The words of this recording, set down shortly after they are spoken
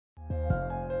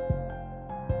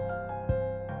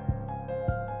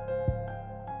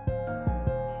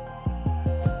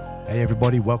Hey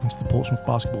everybody, welcome to the Portsmouth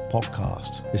Basketball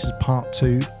Podcast. This is part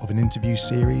 2 of an interview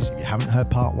series. If you haven't heard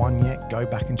part 1 yet, go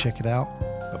back and check it out.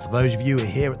 But for those of you who are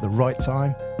here at the right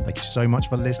time, thank you so much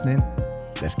for listening.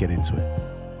 Let's get into it.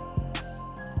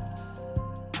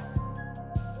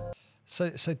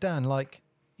 So Dan, like,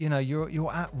 you know,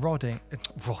 you're at Rotting.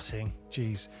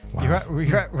 Jeez, Wow. you're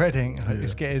at Reading. Yeah.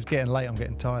 It's getting late. I'm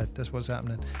getting tired. That's what's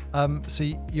happening. So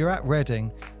you're at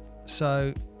Reading.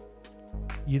 So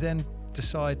you then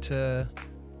decide to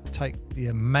take the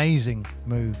amazing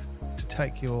move to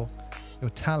take your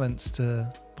talents to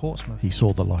Portsmouth. He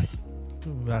saw the light.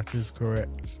 That is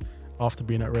correct. After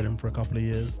being at Reading for a couple of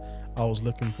years, I was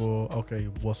looking for, okay,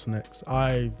 what's next?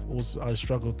 I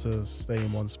struggled to stay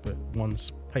in one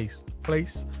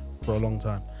place for a long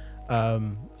time.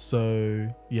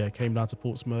 Came down to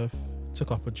Portsmouth,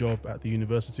 took up a job at the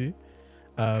university,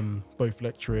 both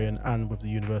lecturing and with the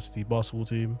university basketball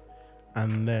team,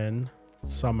 and then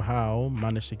somehow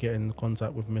managed to get in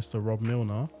contact with Mr. Rob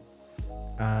Milner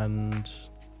and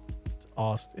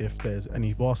asked if there's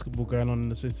any basketball going on in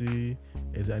the city,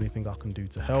 is there anything I can do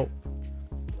to help?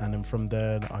 And then from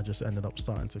there, I just ended up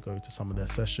starting to go to some of their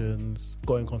sessions,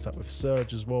 got in contact with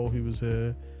Serge as well, who was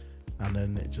here, and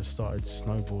then it just started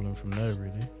snowballing from there,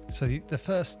 really. So the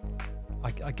first,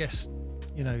 I guess,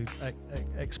 you know,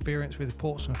 experience with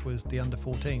Portsmouth was the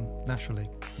under-14 National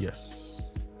League. Yes.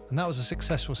 And that was a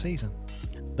successful season.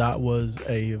 That was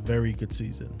a very good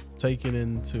season, taking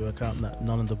into account that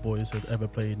none of the boys had ever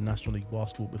played National League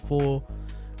basketball before.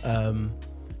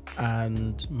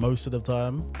 And most of the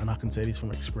time, and I can say this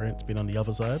from experience being on the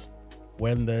other side,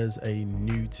 when there's a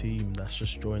new team that's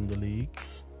just joined the league,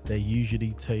 they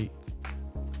usually take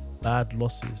bad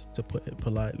losses, to put it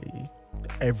politely,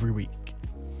 every week.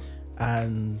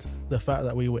 And the fact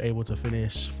that we were able to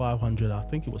finish 500, I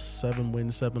think it was 7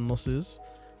 wins, 7 losses,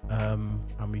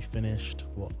 and we finished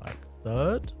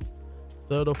third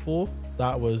or fourth.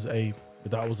 That was a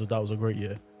great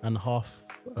year, and half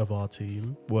of our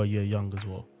team were a year young as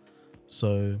well.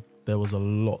 So there was a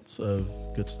lot of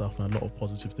good stuff and a lot of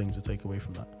positive things to take away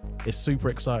from that. It's super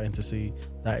exciting to see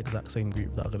that exact same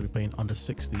group that are going to be playing under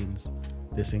 16s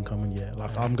this incoming year.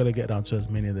 I'm going to get down to as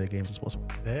many of their games as possible.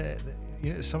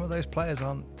 You know, some of those players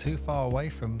aren't too far away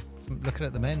from looking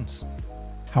at the men's.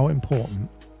 How important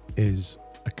is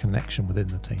a connection within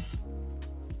the team?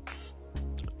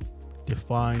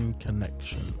 Define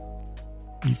connection.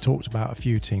 You've talked about a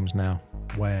few teams now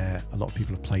where a lot of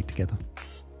people have played together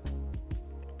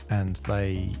and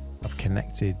they have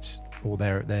connected, or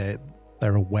they're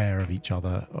aware of each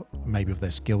other, maybe of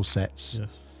their skill sets, Yes.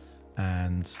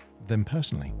 and them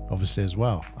personally, obviously, as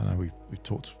well. I know we've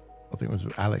talked, I think it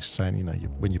was Alex saying, you know,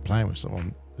 when you're playing with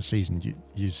someone a season,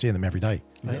 you see them every day.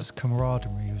 That's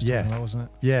camaraderie he was talking about, wasn't it?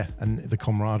 Yeah, and the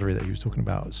camaraderie that he was talking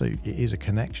about. So it is a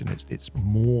connection. It's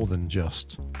more than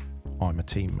just I'm a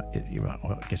team.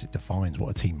 I guess it defines what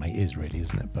a teammate is, really,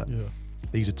 isn't it? But Yeah.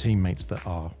 these are teammates that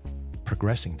are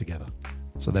progressing together,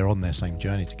 so they're on their same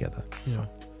journey together. Yeah.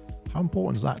 How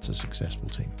important is that to a successful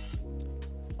team?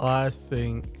 I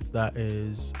think that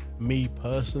is, me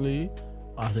personally,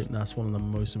 I think that's one of the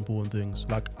most important things,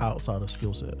 like outside of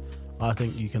skill set. I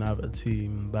think you can have a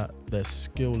team that their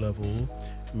skill level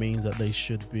means that they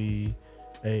should be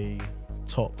a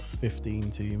top 15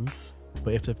 team,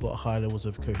 but if they've got high levels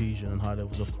of cohesion and high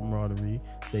levels of camaraderie,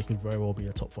 they could very well be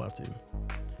a top 5 team.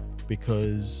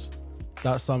 Because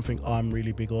that's something I'm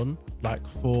really big on. Like,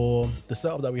 for the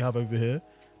setup that we have over here,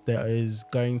 there is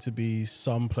going to be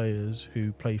some players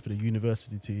who play for the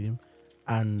university team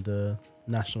and the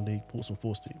National League Portsmouth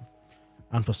Force team.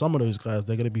 And for some of those guys,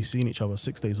 they're going to be seeing each other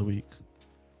 6 days a week,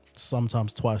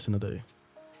 sometimes twice in a day.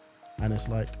 And it's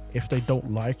like, if they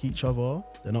don't like each other,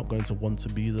 they're not going to want to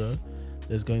be there.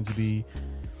 There's going to be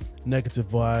negative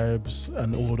vibes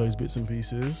and all those bits and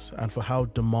pieces. And for how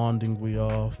demanding we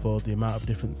are for the amount of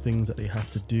different things that they have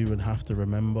to do and have to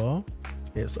remember,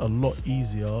 it's a lot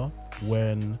easier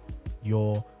when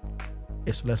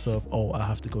it's less of, oh, I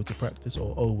have to go to practice,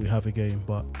 or, oh, we have a game,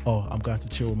 but, oh, I'm going to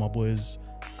chill with my boys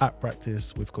at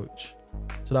practice with coach.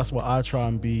 So that's why I try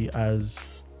and be as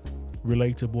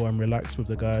relatable and relaxed with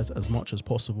the guys as much as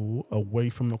possible away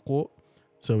from the court.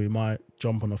 So we might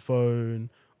jump on a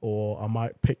phone, or I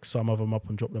might pick some of them up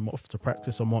and drop them off to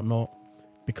practice and whatnot,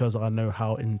 because I know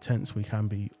how intense we can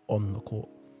be on the court.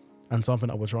 And something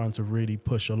that we're trying to really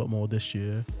push a lot more this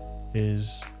year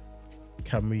is,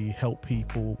 can we help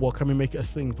people? Well, can we make it a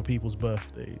thing for people's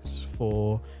birthdays,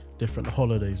 for different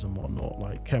holidays and whatnot?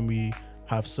 Like, can we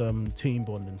have some team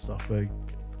bonding stuff for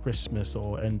Christmas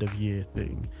or end of year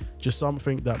thing? Just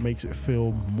something that makes it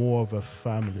feel more of a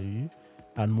family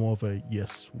and more of a,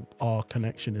 yes, our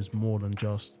connection is more than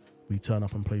just we turn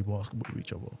up and play basketball with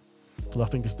each other. Because I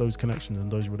think it's those connections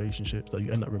and those relationships that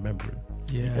you end up remembering.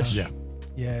 Yeah. Yeah.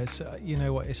 Yeah, it's you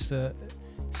know what, it's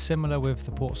similar with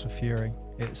the Portsmouth Fury.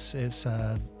 It's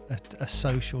a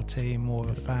social team, more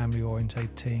of a family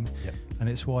orientated team. Yep. And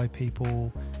it's why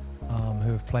people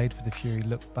who have played for the Fury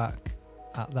look back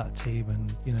at that team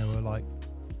and, you know, are like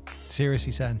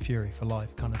seriously saying Fury for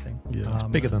life kind of thing. Yeah. It's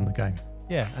bigger than the game.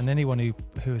 Yeah, and anyone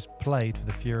who has played for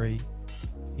the Fury,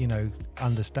 you know,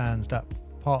 understands that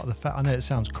part of the I know it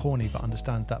sounds corny, but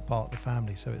understands that part of the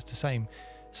family. So it's the same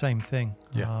thing,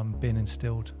 being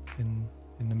instilled in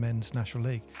the men's National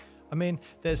League. I mean,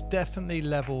 there's definitely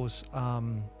levels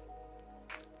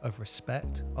of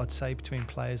respect, I'd say, between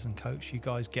players and coach. You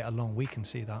guys get along. We can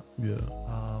see that. Yeah.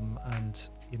 And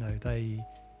you know, they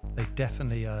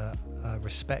definitely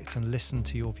respect and listen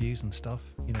to your views and stuff.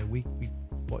 You know, we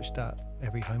watch that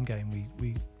every home game.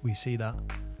 We see that.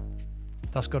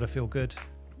 That's got to feel good.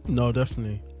 No,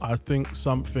 definitely. I think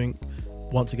something,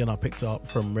 once again, I picked up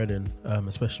from Reading,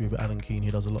 especially with Alan Keane,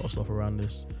 he does a lot of stuff around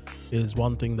this, is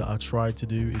one thing that I try to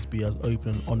do is be as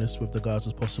open and honest with the guys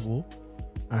as possible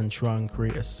and try and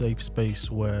create a safe space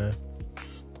where,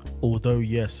 although,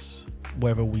 yes,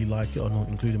 whether we like it or not,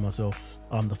 including myself,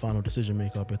 I'm the final decision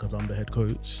maker because I'm the head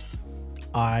coach.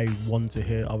 I want to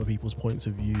hear other people's points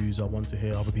of views. I want to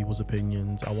hear other people's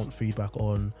opinions. I want feedback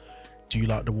on, do you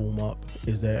like the warm-up?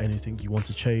 Is there anything you want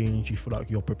to change? You feel like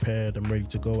you're prepared and ready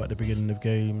to go at the beginning of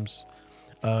games?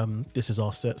 This is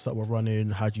our sets that we're running.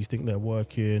 How do you think they're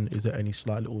working? Is there any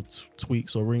slight little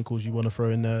tweaks or wrinkles you want to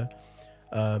throw in there?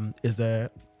 Is there,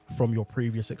 from your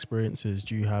previous experiences,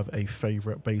 do you have a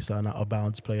favourite baseline out of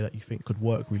bounds play that you think could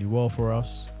work really well for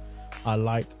us? I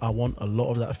want a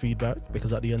lot of that feedback,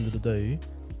 because at the end of the day,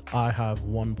 I have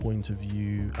one point of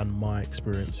view and my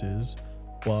experiences,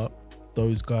 but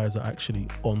those guys are actually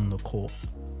on the court,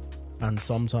 and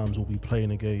sometimes we'll be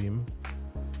playing a game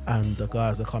and the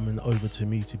guys are coming over to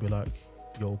me to be like,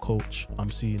 yo coach,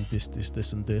 I'm seeing this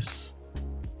and this,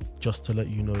 just to let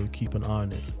you know, keep an eye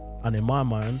on it. And in my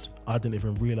mind, I didn't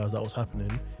even realize that was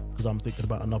happening because I'm thinking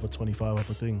about another 25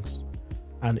 other things.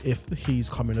 And if he's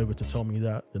coming over to tell me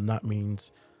that, then that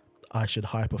means I should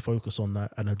hyper focus on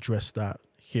that and address that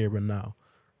here and now,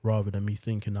 rather than me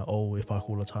thinking that, oh, if I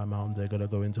call a timeout, they're going to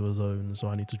go into a zone, so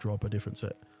I need to drop a different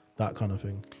set, that kind of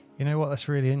thing. You know what, that's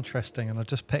really interesting, and I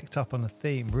just picked up on a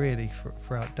theme really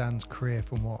throughout Dan's career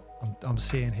from what I'm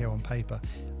seeing here on paper.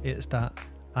 It's that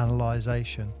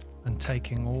analysation and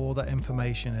taking all that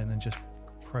information in and just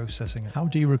processing it. How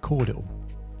do you record it all?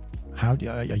 Are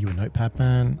you a notepad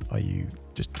man? Are you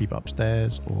just keep it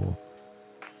upstairs? Or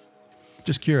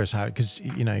just curious how, because,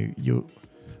 you know,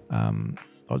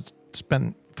 I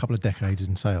spent a couple of decades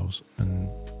in sales and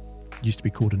used to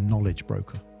be called a knowledge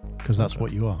broker, because that's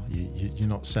what you are. You're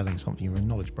not selling something, you're a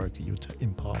knowledge broker. You're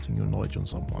imparting your knowledge on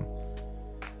someone,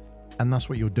 and that's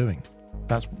what you're doing.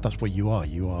 That's what you are.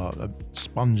 You are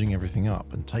sponging everything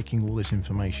up and taking all this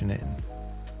information in.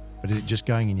 But is it just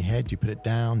going in your head? Do you put it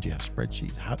down? Do you have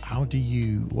spreadsheets? How do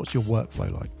you, what's your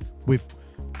workflow like?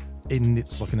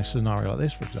 It's like in a scenario like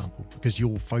this, for example, because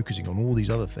you're focusing on all these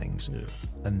other things,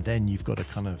 and then you've got to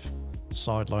kind of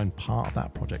sideline part of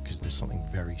that project because there's something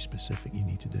very specific you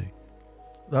need to do.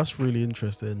 That's really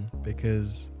interesting,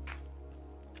 because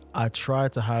I try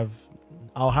to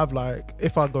I'll have, like,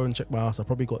 if I go and check my house, I've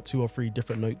probably got 2 or 3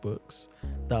 different notebooks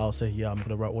that I'll say, yeah, I'm going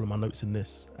to write all of my notes in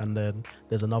this. And then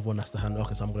there's another one that's the hand,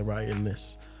 okay, so I'm going to write it in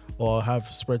this. Or I'll have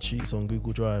spreadsheets on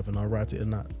Google Drive and I'll write it in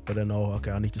that. But then,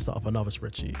 I need to start up another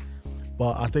spreadsheet.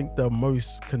 But I think the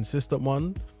most consistent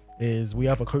one is we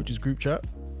have a coaches group chat,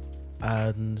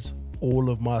 and all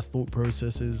of my thought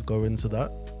processes go into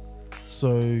that.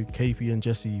 So KP and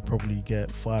Jesse probably get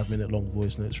 5-minute long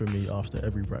voice notes from me after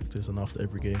every practice and after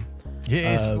every game.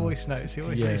 Yeah, it's voice notes. He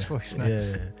always says voice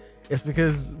notes. Yeah. It's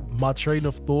because my train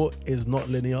of thought is not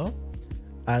linear,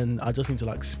 and I just need to,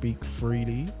 like, speak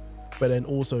freely. But then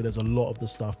also there's a lot of the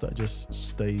stuff that just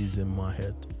stays in my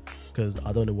head because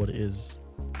I don't know what it is.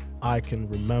 I can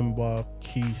remember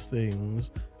key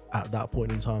things at that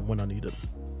point in time when I need them.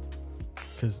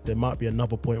 Because there might be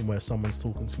another point where someone's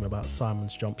talking to me about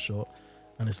Simon's jump shot,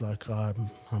 and it's like, I'm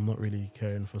not really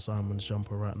caring for Simon's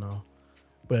jumper right now.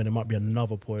 But then there might be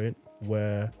another point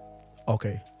where,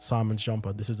 okay, Simon's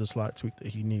jumper, this is the slight tweak that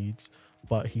he needs,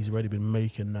 but he's already been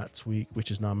making that tweak,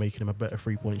 which is now making him a better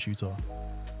 3-point shooter.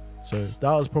 So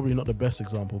that was probably not the best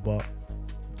example, but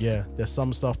yeah, there's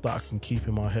some stuff that I can keep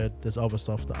in my head. There's other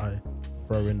stuff that I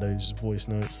throw in those voice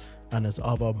notes, and there's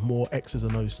other more X's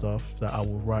and O's stuff that I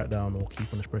will write down or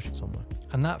keep on a spreadsheet somewhere.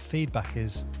 And that feedback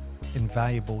is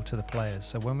invaluable to the players.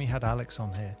 So when we had Alex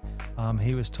on here,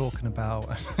 he was talking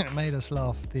about, it made us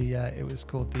laugh, it was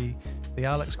called the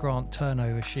Alex Grant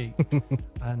turnover sheet.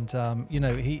 And, you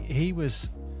know, he was,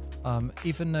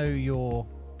 even though you're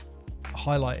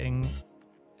highlighting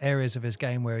areas of his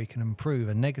game where he can improve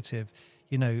and negative,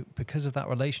 you know, because of that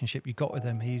relationship you got with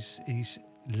him, he's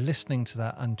listening to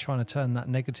that and trying to turn that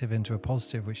negative into a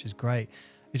positive, which is great.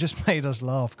 It just made us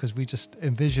laugh because we just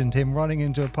envisioned him running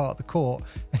into a part of the court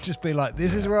and just be like,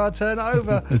 this is where I turn it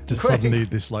over. There's just suddenly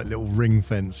this like little ring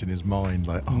fence in his mind,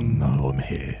 like, oh no, I'm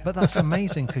here. But that's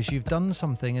amazing because you've done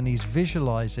something and he's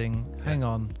visualizing, hang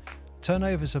on,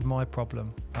 turnovers are my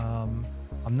problem. I'm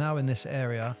now in this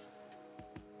area.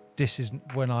 This is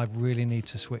when I really need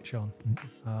to switch on.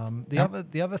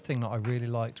 The other thing that I really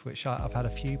liked, which I've had a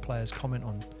few players comment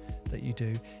on that you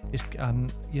do, is,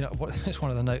 you know, it's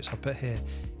one of the notes I put here,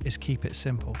 is keep it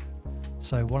simple.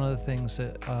 So one of the things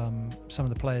that some of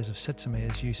the players have said to me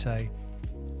is, you say,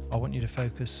 I want you to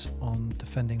focus on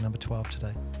defending number 12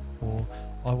 today, or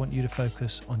I want you to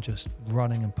focus on just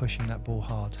running and pushing that ball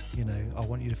hard. You know, I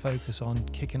want you to focus on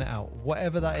kicking it out.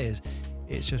 Whatever that is,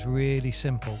 it's just really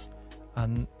simple.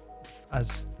 And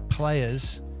as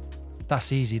players,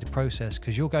 that's easy to process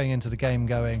because you're going into the game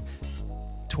going,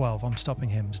 12, I'm stopping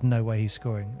him. There's no way he's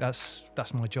scoring. That's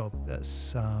my job.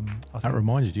 That's that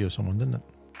reminded you of someone, didn't it?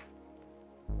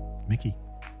 Mickey.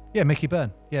 Yeah, Mickey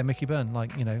Byrne. Yeah, Mickey Byrne.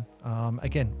 Like, you know,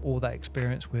 again, all that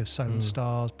experience with Solent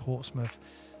Stars, Portsmouth,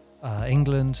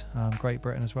 England, Great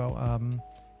Britain as well.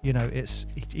 You know,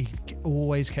 he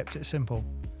always kept it simple.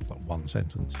 Like one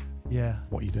sentence. Yeah.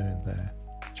 What are you doing there?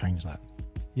 Change that.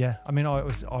 Yeah, I mean, I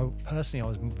personally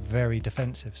was very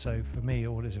defensive. So for me,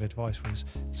 all his advice was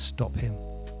stop him.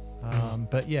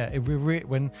 But yeah,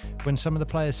 when some of the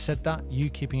players said that, you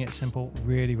keeping it simple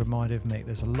really reminded Mick.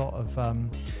 There's a lot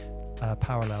of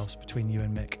parallels between you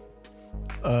and Mick.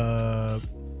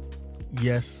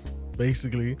 Yes,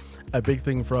 basically. A big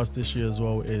thing for us this year as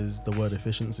well is the word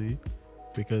efficiency,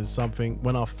 because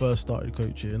when I first started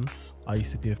coaching, I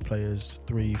used to give players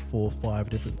 3, 4, 5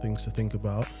 different things to think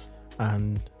about,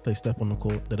 and they step on the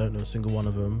court, they don't know a single one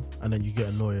of them, and then you get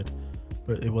annoyed.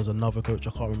 But it was another coach,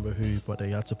 I can't remember who, but they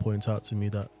had to point out to me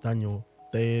that, Daniel,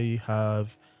 they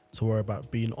have to worry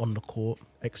about being on the court,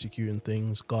 executing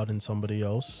things, guarding somebody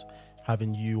else,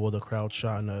 having you or the crowd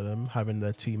shouting at them, having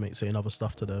their teammates saying other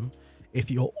stuff to them.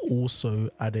 If you're also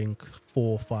adding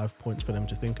 4 or 5 points for them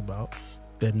to think about,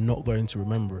 they're not going to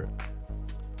remember it.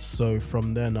 So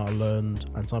from then I learned,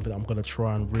 and something I'm going to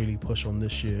try and really push on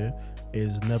this year,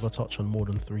 is never touch on more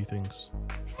than 3 things.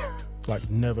 Like,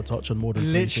 never touch on more than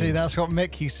 3 things. Literally, that's what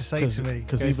Mick used to say to me.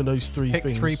 Because even those 3 pick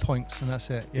things... 3 points and that's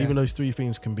it. Yeah. Even those 3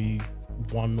 things can be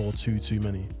 1 or 2 too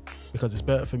many. Because it's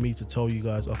better for me to tell you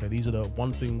guys, okay, these are the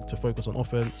 1 thing to focus on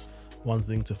offense, 1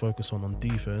 thing to focus on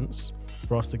defense,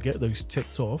 for us to get those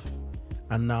ticked off,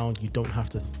 and now you don't have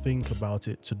to think about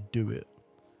it to do it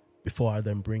before I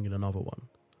then bring in another one.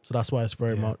 So that's why it's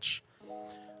very much...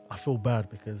 I feel bad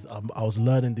because I was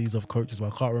learning these of coaches,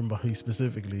 but I can't remember who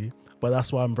specifically. But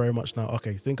that's why I'm very much now,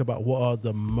 okay, think about what are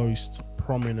the most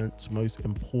prominent, most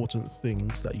important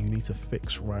things that you need to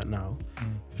fix right now.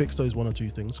 Fix those 1 or 2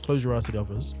 things. Close your eyes to the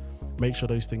others. Make sure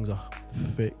those things are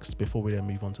fixed before we then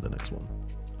move on to the next one.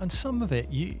 And some of it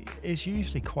is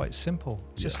usually quite simple.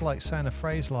 Just like saying a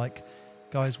phrase like,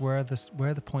 guys, where are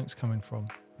the points coming from?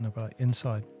 And they'll be like,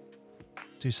 inside.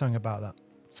 Do something about that.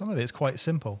 Some of it's quite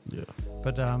simple. Yeah.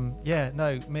 But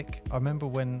Mick, I remember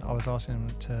when I was asking him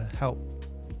to help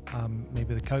me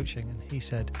with the coaching, and he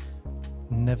said,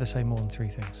 never say more than 3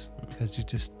 things because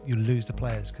you lose the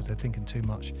players because they're thinking too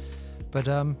much. But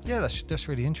that's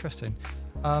really interesting.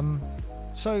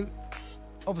 So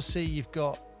obviously you've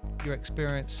got your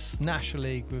experience National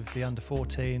League with the under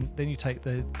 14, then you take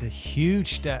the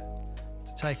huge step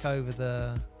to take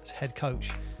over as head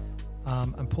coach.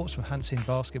 And Portsmouth hadn't seen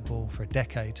basketball for a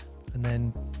decade, and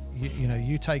then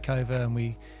you take over,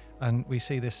 and we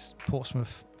see this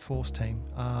Portsmouth Force team.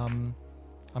 I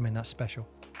mean, that's special.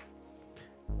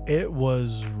 It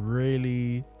was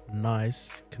really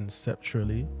nice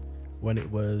conceptually when it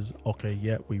was okay.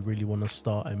 Yeah, we really want to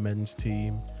start a men's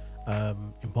team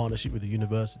in partnership with the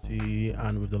university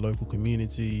and with the local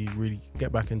community. Really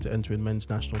get back into entering men's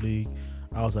National League.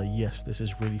 I was like, yes, this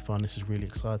is really fun. This is really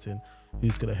exciting.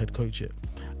 Who's going to head coach it?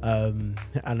 And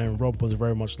then Rob was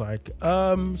very much like,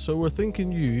 so we're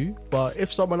thinking you, but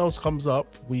if someone else comes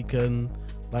up, we can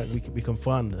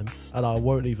find them. And I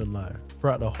won't even lie.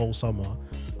 Throughout the whole summer,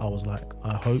 I was like,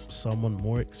 I hope someone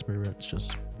more experienced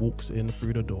just walks in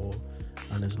through the door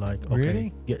and is like, okay,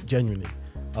 really? Yeah, genuinely.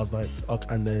 I was like, okay,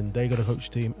 and then they got a coach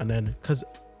team. And then, because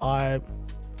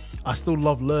I still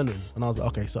love learning, and I was like,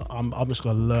 okay, so I'm just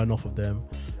gonna learn off of them,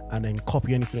 and then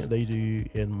copy anything that they do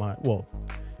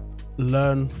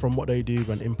learn from what they do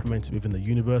and implement it within the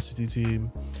university team.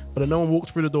 But then no one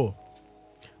walked through the door,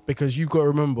 because you've got to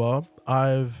remember,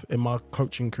 in my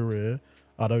coaching career,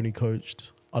 I'd only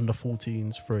coached under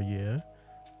 14s for a year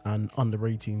and under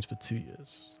 18s for 2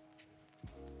 years.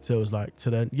 So it was like, to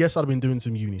then, yes, I'd been doing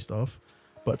some uni stuff,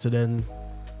 but to then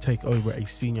take over a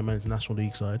senior men's national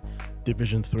league side,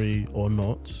 Division 3 or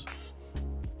not,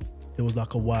 it was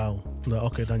like a wow. Like,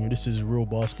 okay, Daniel, this is real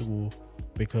basketball,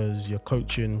 because you're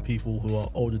coaching people who are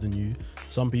older than you.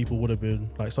 Some people might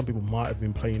have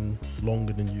been playing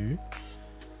longer than you.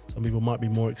 Some people might be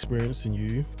more experienced than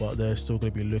you, but they're still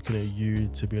going to be looking at you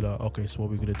to be like, okay, so what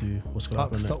are we going to do? What's going to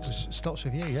happen next? Stops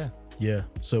with you, yeah. Yeah.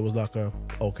 So it was like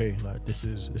this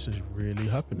is really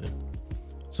happening.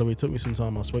 So it took me some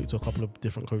time. I spoke to a couple of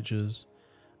different coaches,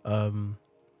 and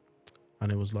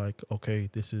it was like, okay,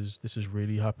 this is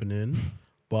really happening,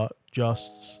 but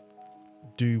just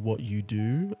do what you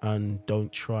do and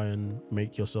don't try and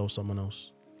make yourself someone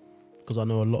else. Because I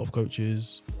know a lot of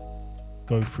coaches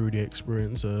go through the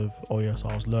experience of, oh yes,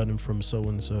 I was learning from so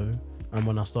and so, and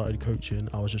when I started coaching,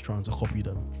 I was just trying to copy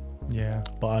them. Yeah.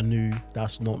 But I knew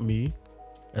that's not me,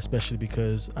 especially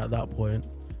because at that point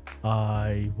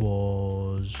I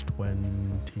was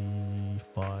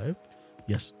 25.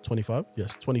 Yes, 25.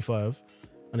 Yes, 25.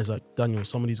 And it's like, Daniel,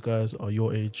 some of these guys are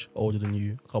your age, older than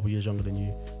you, a couple years younger than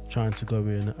you, trying to go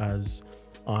in as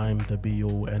I'm the be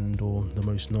all end all, the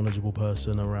most knowledgeable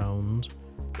person around,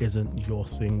 isn't your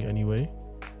thing anyway.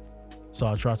 So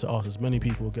I tried to ask as many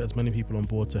people, get as many people on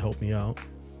board to help me out.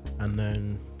 And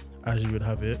then, as you would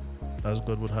have it, as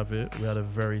God would have it, we had a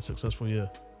very successful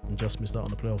year and just missed out on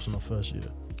the playoffs in our first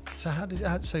year. So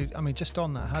just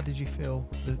on that, how did you feel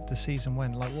the season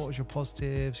went? Like, what was your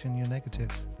positives and your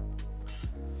negatives?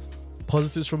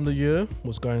 Positives from the year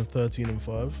was going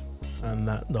 13-5, and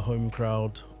that the home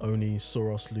crowd only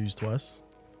saw us lose twice,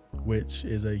 which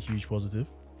is a huge positive.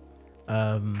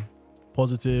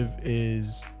 Positive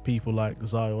is people like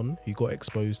Zion, who got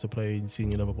exposed to playing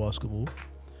senior level basketball.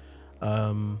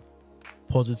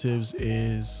 Positives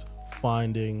is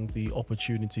finding the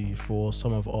opportunity for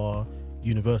some of our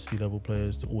university level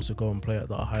players to also go and play at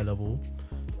that high level.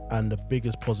 And the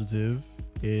biggest positive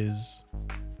is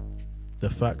the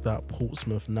fact that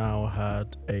Portsmouth now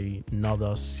had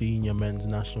another senior men's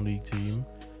National League team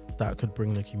that could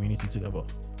bring the community together.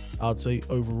 I'd say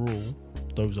overall,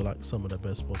 those are like some of the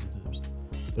best positives.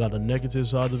 But on the negative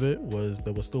side of it was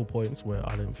there were still points where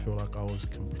I didn't feel like I was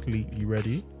completely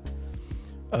ready.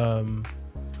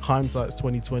 Hindsight's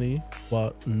 2020,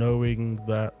 but knowing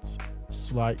that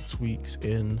slight tweaks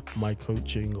in my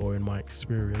coaching or in my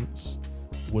experience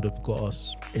would have got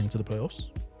us into the playoffs.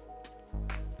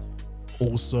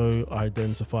 Also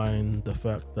identifying the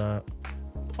fact that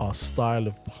our style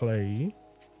of play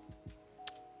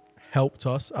helped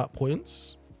us at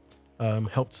points,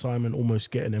 helped Simon almost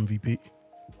get an MVP,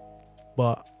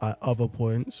 but at other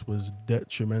points was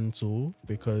detrimental,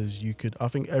 because I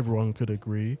think everyone could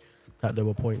agree that there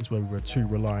were points where we were too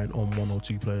reliant on one or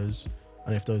two players,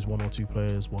 and if those one or two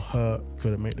players were hurt,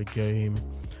 couldn't make the game,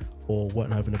 or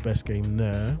weren't having the best game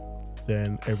there,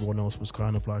 then everyone else was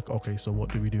kind of like, okay, so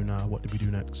what do we do now? What do we do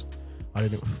next? I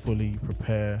didn't fully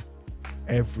prepare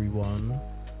everyone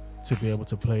to be able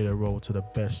to play their role to the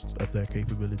best of their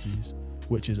capabilities,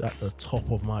 which is at the top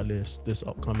of my list this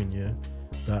upcoming year.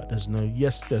 That there's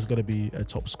going to be a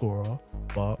top scorer,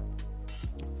 but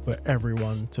for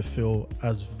everyone to feel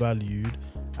as valued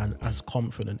and as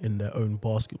confident in their own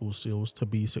basketball skills to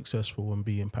be successful and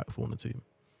be impactful on the team.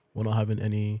 We're not having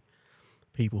any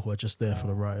people who are just there for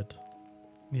the ride.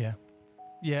 Yeah.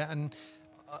 And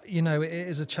it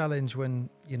is a challenge when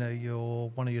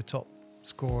one of your top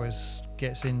scorers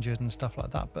gets injured and stuff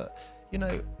like that. But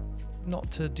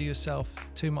not to do yourself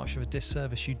too much of a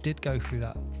disservice, you did go through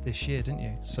that this year, didn't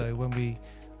you? So when we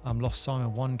lost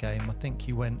Simon one game, I think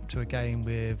you went to a game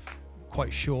with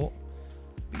quite short,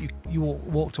 but you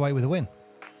walked away with a win.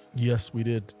 Yes, we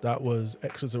did. That was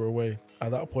Exeter away. At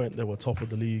that point, they were top of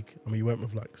the league, and we went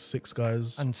with like 6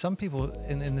 guys. And some people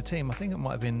in the team, I think it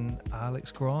might have been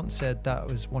Alex Grant, said that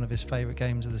was one of his favourite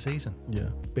games of the season. Yeah,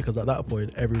 because at that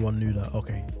point, everyone knew that,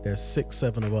 okay, there's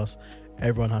 6-7 of us.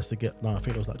 Everyone has to I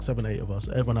think it was like 7-8 of us.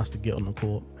 Everyone has to get on the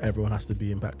court. Everyone has to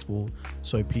be impactful.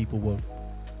 So people were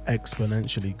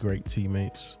exponentially great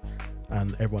teammates,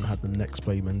 and everyone had the next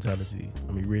play mentality.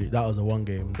 I mean, really, that was the one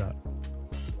game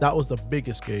that was the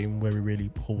biggest game where we really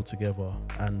pulled together,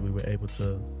 and we were able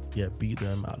to beat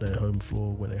them at their home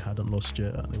floor where they hadn't lost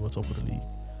yet and they were top of the league.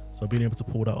 So being able to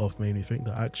pull that off made me think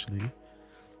that actually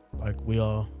Like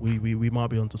we might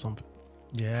be onto something.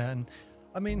 Yeah, and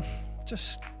I mean,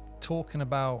 just talking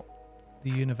about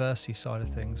the university side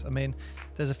of things, I mean,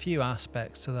 there's a few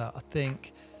aspects to that. I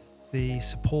think the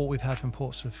support we've had from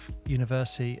Portsmouth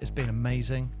University has been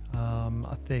amazing.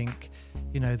 I think,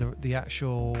 the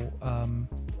actual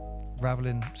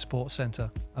Ravelin Sports Centre,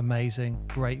 amazing,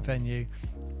 great venue,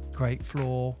 great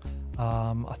floor.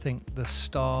 I think the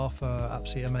staff are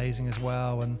absolutely amazing as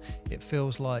well, and it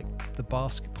feels like the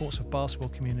Portsmouth basketball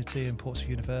community and Portsmouth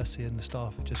University and the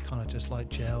staff have just kind of just like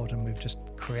gelled, and we've just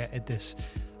created this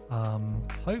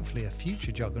hopefully a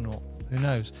future juggernaut, who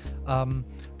knows.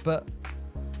 But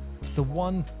the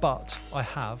one but I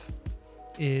have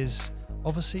is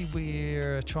obviously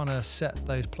we're trying to set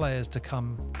those players to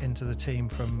come into the team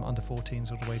from under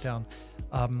 14s all the way down.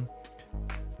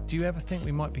 Do you ever think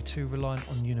we might be too reliant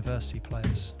on university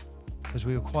players? Because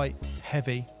we were quite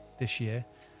heavy this year.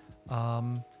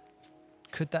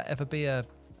 Could that ever be a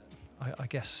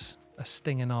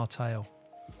sting in our tail?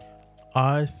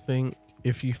 I think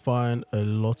if you find a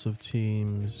lot of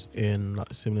teams in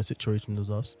like similar situations as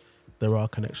us, there are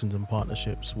connections and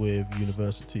partnerships with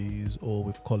universities or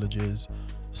with colleges.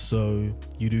 So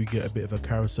you do get a bit of a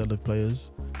carousel of players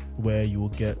where you will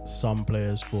get some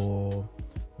players for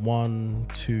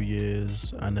 1-2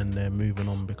 years and then they're moving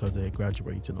on because they're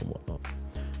graduating and whatnot.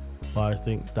 But I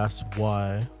think that's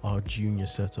why our junior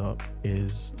setup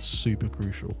is super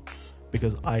crucial,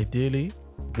 because ideally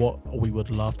what we would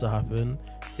love to happen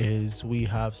is we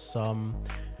have some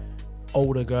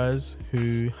older guys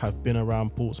who have been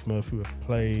around Portsmouth, who have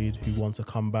played, who want to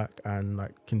come back and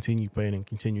like continue playing and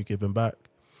continue giving back.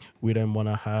 We then want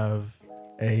to have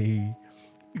a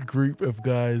group of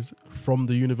guys from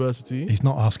the university. He's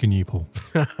not asking you, Paul.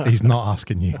 He's not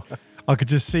asking you. I could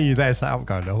just see you there sat up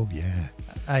going, oh yeah.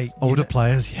 Hey, older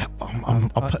players, yeah, I'll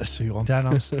put a suit on. Dan,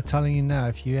 I'm telling you now,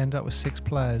 if you end up with 6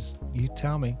 players, you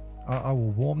tell me. I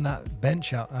will warm that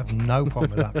bench out. I have no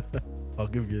problem with that. I'll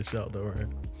give you a shout, don't worry.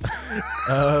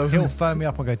 He'll phone me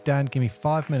up and go, Dan, give me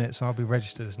 5 minutes and I'll be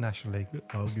registered as National League.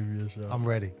 I'll give you a shout. I'm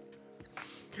ready.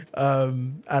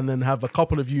 And then have a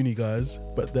couple of uni guys.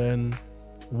 But then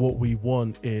what we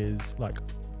want is, like,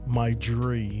 my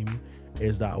dream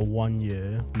is that 1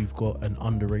 year we've got an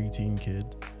under 18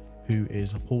 kid who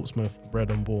is a Portsmouth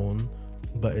bred and born,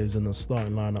 but is in the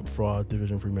starting lineup for our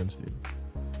Division 3 men's team.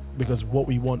 Because what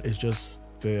we want is just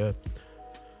the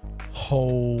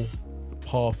whole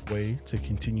pathway to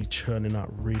continue churning out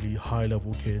really high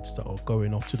level kids that are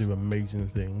going off to do amazing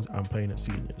things and playing at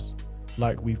seniors.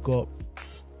 Like we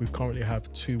currently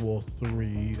have 2 or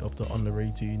 3 of the under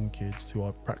 18 kids who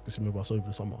are practicing with us over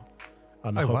the summer.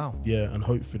 And wow. Yeah, and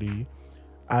hopefully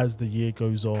as the year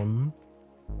goes on,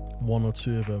 1 or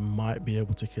 2 of them might be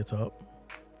able to kit up,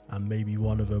 and maybe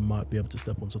 1 of them might be able to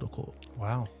step onto the court.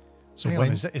 Wow. So Hang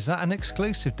on, is that an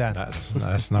exclusive, Dan?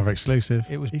 That's another exclusive.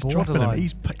 It was he's borderline. Dropping him.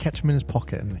 He's kept him in his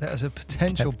pocket. And that was a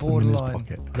potential kept him in his borderline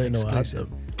pocket. I don't know what I had exclusive.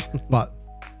 them. But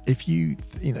if you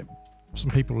some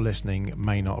people listening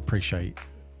may not appreciate,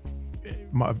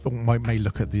 may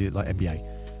look at the like NBA,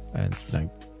 and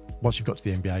once you've got to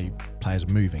the NBA, players are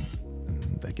moving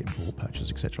and they're getting bought,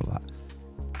 purchases, etc. Like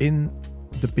that. In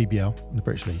the BBL, the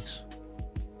British leagues,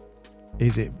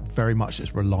 is it very much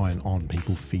it's reliant on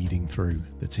people feeding through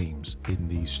the teams in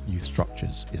these youth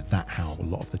structures? Is that how a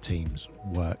lot of the teams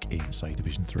work in, say,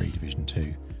 Division 3, Division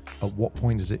 2? At what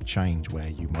point does it change where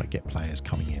you might get players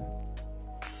coming in?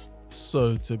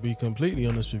 So to be completely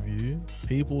honest with you,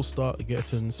 people start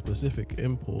getting specific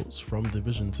imports from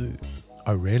Division 2.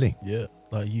 Oh, really? Yeah,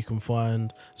 like you can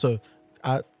find, so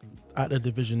at the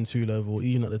Division 2 level,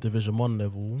 even at the Division 1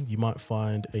 level, you might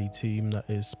find a team that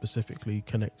is specifically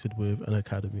connected with an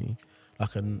academy,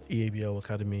 like an EABL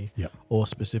academy, or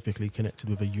specifically connected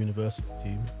with a university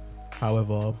team.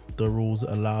 However, the rules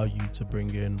allow you to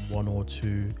bring in 1 or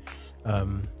 2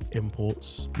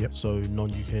 imports, so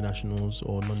non-UK nationals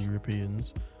or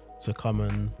non-Europeans, to come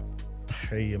and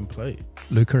pay and play.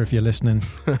 Luca, if you're listening,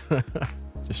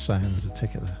 just saying there's a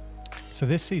ticket there. So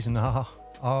this season,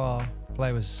 our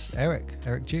player was Eric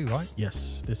Dew, right?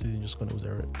 Yes, this season just gone, it was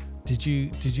Eric. Did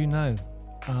you know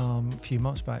a few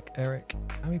months back, Eric,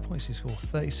 how many points did he score?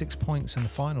 36 points in the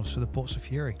finals for the Portsmouth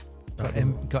Fury. Got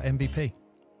MVP.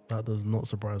 That does not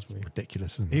surprise me.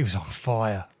 Ridiculous, isn't it? He was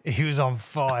on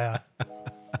fire.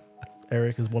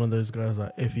 Eric is one of those guys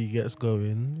that if he gets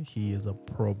going, he is a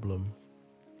problem.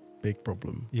 Big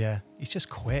problem. Yeah, he's just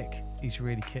quick. He's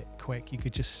really quick. You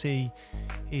could just see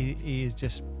he is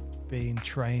just been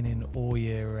training all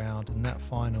year round, and that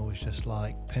final was just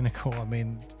like pinnacle. I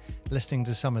mean, listening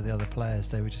to some of the other players,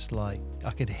 they were just like,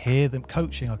 I could hear them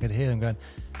coaching. I could hear them going,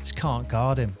 just can't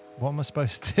guard him. what am I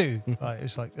supposed to do? Like,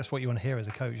 it's like, that's what you want to hear as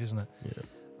a coach, isn't it?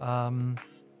 Yeah.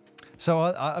 So,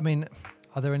 I mean,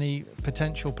 are there any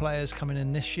potential players coming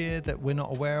in this year that we're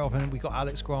not aware of? And we got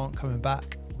Alex Grant coming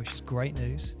back, which is great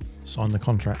news. Sign the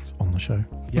contract on the show.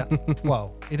 Yeah.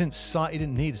 Well, he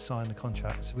didn't need to sign the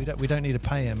contract, so we don't need to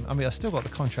pay him. I mean, I still got the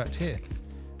contract here.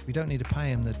 We don't need to pay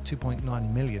him the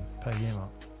 2.9 million per year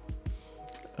mark.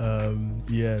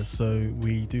 Yeah, so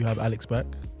we do have Alex back,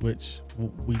 which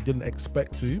we didn't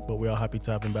expect to, but we are happy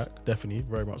to have him back. Definitely,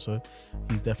 very much so.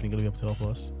 He's definitely going to be able to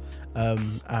help us.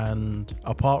 And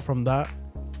apart from that,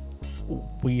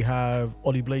 we have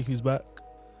Ollie Blake, who's back.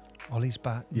 Ollie's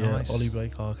back. Yeah, Nice. Ollie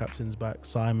Blake, our captain's back.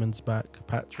 Simon's back.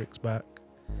 Patrick's back.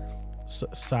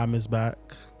 Sam is back.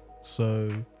 So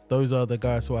those are the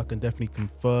guys who I can definitely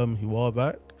confirm who are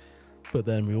back. But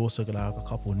then we're also going to have a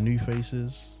couple of new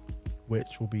faces,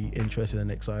 which will be interesting and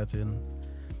exciting.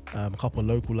 A couple of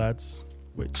local lads,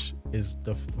 which is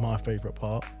my favourite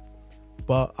part.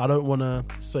 But I don't want to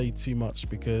say too much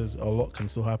because a lot can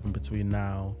still happen between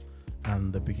now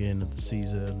and the beginning of the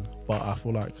season. But I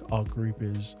feel like our group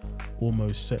is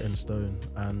almost set in stone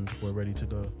and we're ready to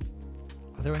go.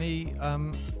 Are there any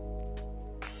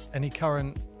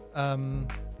current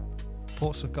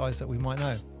Portsmouth guys that we might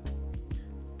know?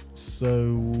 So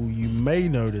you may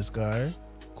know this guy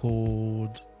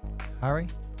called Harry?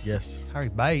 Yes, Harry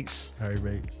Bates. Harry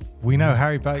Bates. We know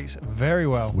Harry Bates very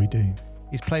well. We do.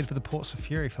 He's played for the Portsmouth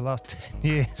Fury for the last 10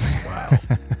 years. Wow.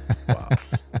 Wow.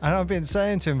 And I've been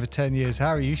saying to him for 10 years,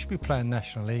 Harry, you should be playing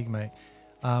National League, mate.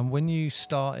 When you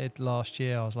started last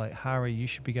year, I was like, Harry, you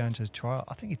should be going to the trial.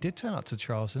 I think he did turn up to the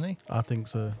trials, didn't he? I think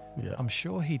so, yeah. I'm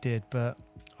sure he did, but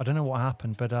I don't know what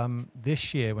happened. But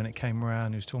this year when it came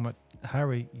around, he was talking about,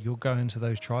 Harry, you're going to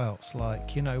those trials.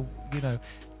 Like, you know,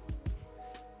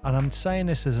 and I'm saying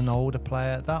this as an older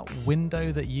player, that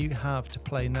window that you have to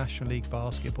play National League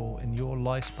basketball in your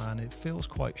lifespan, it feels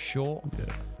quite short. Yeah.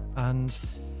 And,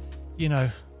 you know,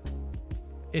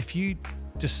 if you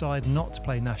decide not to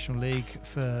play National League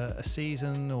for a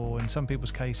season, or in some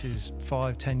people's cases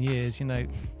 5-10 years, you know,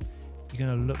 you're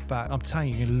going to look back. I'm telling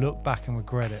you, you're going to look back and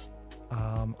regret it.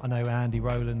 I know Andy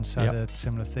Rowland said a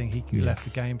similar thing. He left the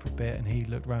game for a bit and he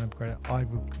looked around and regret it. I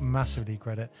would massively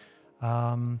regret it.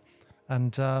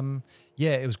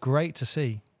 Yeah, it was great to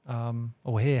see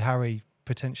or hear Harry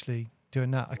potentially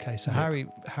doing that. Okay, so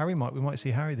we might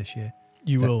see Harry this year.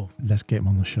 You will. Let's get him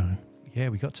on the show. Yeah,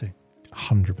 we got to.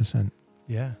 100%.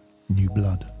 Yeah. New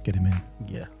blood. Get him in.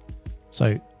 Yeah.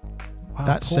 So Wow,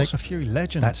 that Portsmouth Fury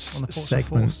legend that on the Portsmouth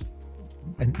segment Force.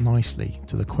 went nicely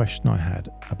to the question I had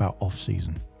about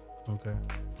off-season. Okay.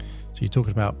 So you're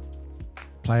talking about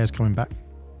players coming back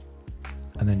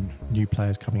and then new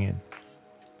players coming in.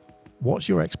 What's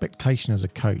your expectation as a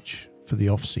coach for the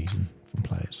off-season from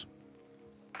players?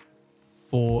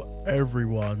 For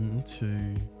everyone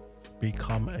to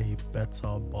become a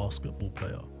better basketball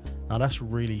player. Now that's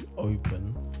really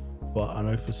open, but I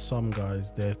know for some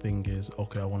guys their thing is,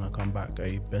 okay, I want to come back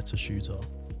a better shooter.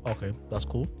 Okay, that's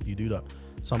cool, you do that.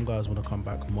 Some guys want to come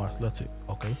back more athletic.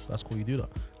 Okay, that's cool, you do that.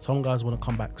 Some guys want to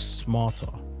come back smarter,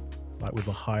 like with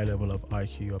a high level of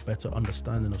IQ, a better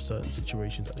understanding of certain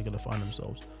situations that they're going to find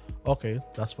themselves. Okay,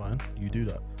 that's fine, you do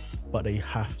that. But they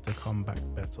have to come back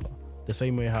better. The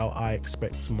same way how I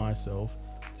expect myself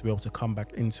to be able to come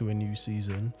back into a new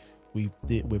season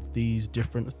with these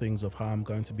different things of how I'm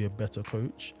going to be a better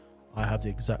coach, I have the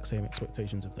exact same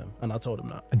expectations of them. And I told them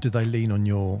that. And do they lean on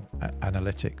your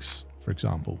analytics, for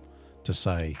example, to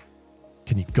say,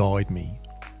 can you guide me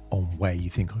on where you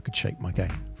think I could shape my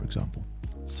game, for example?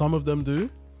 Some of them do.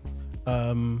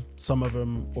 Some of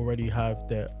them already have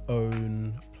their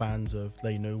own plans of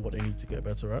they know what they need to get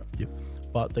better at. Yep.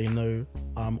 But they know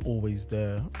I'm always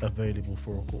there available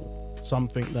for a call.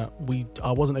 Something that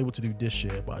I wasn't able to do this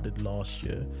year, but I did last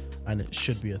year, and it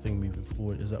should be a thing moving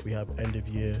forward, is that we have end of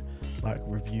year like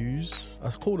reviews.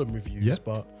 I call them reviews,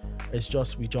 but it's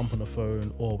just we jump on the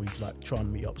phone or we like try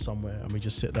and meet up somewhere and we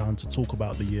just sit down to talk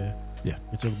about the year. Yeah.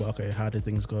 We talk about, okay, how did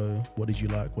things go? What did you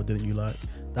like? What didn't you like?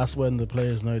 That's when the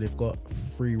players know they've got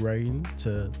free reign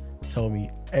to tell me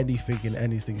anything and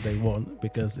anything they want,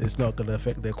 because it's not going to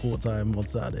affect their court time on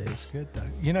Saturday. It's good though.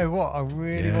 You know what? I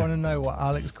really want to know what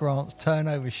Alex Grant's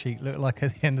turnover sheet looked like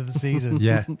at the end of the season.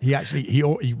 Yeah,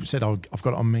 he said, I've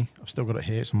got it on me. I've still got it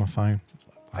here. It's on my phone.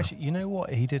 Wow. Actually, you know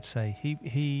what he did say?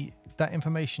 He that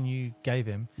information you gave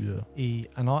him. Yeah.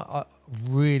 I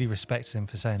really respected him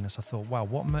for saying this. I thought, wow,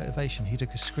 what motivation! He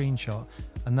took a screenshot,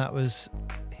 and that was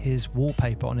his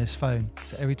wallpaper on his phone.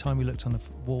 So every time he looked on the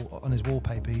wall on his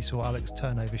wallpaper, he saw Alex's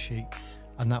turnover sheet,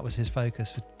 and that was his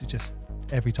focus for just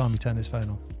every time he turned his phone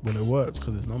on. Well, it works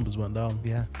because his numbers went down.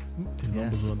 Yeah. His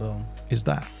numbers went down. Is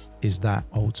that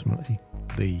ultimately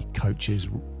the coach's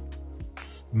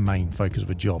main focus of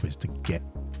a job, is to get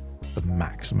the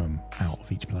maximum out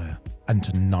of each player and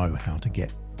to know how to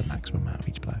get the maximum out of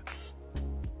each player?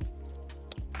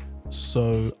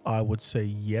 So I would say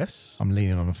yes. I'm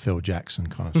leaning on a Phil Jackson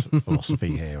kind of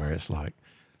philosophy here, where it's like,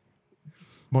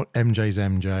 what MJ's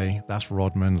MJ, that's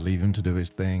Rodman, leave him to do his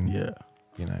thing. Yeah.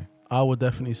 You know. I would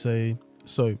definitely say,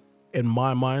 so in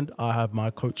my mind, I have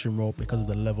my coaching role because of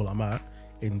the level I'm at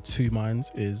in two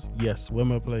minds is, yes, when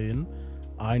we're playing,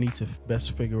 I need to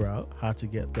best figure out how to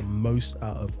get the most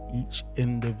out of each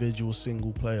individual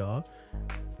single player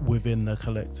within the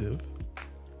collective.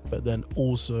 But then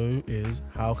also is,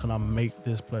 how can I make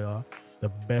this player the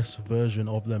best version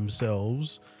of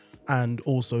themselves and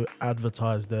also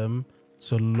advertise them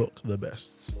to look the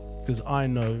best? Because I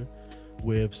know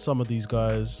with some of these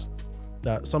guys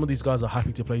that some of these guys are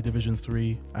happy to play Division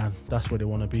 3 and that's where they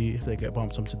want to be. If they get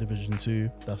bumped up to Division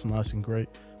 2, that's nice and great.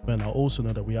 But I also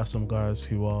know that we have some guys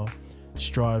who are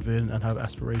striving and have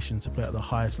aspirations to play at the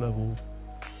highest level.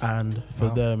 And for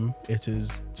them, it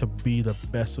is to be the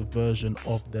best version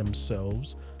of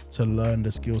themselves, to learn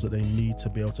the skills that they need to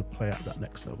be able to play at that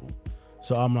next level.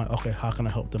 So I'm like, okay, how can I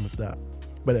help them with that?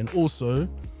 But then also,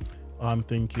 I'm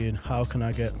thinking, how can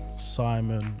I get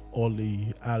Simon,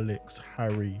 Ollie, Alex,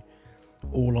 Harry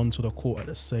all onto the court at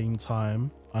the same time,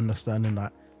 understanding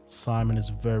that Simon is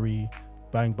very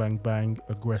bang, bang, bang,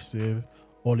 aggressive.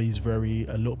 Ollie's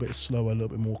a little bit slower, a little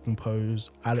bit more composed.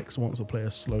 Alex wants to play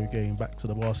a slow game back to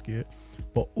the basket,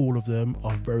 but all of them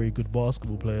are very good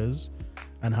basketball players.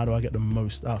 And how do I get the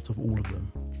most out of all of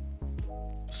them?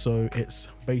 So it's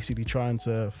basically trying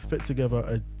to fit together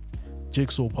a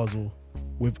jigsaw puzzle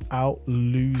without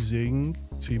losing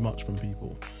too much from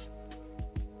people.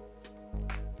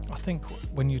 I think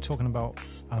when you're talking about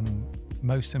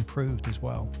most improved as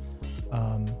well,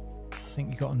 I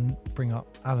think you got to bring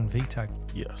up Alan Vitag.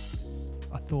 Yes.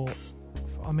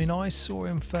 I saw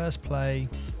him first play,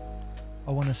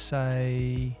 I want to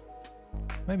say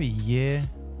maybe a year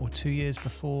or 2 years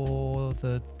before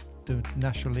the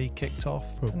National League kicked off.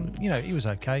 And, he was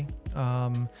okay.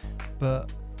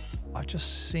 But I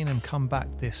just seen him come back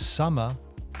this summer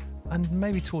and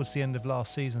maybe towards the end of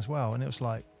last season as well. And it was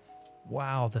like,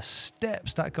 wow, the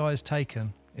steps that guy's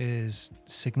taken is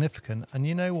significant. And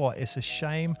you know what? It's a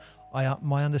shame.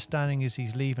 My understanding is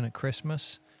he's leaving at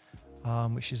Christmas,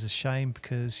 which is a shame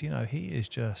because, he is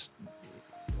just,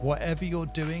 whatever you're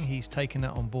doing, he's taking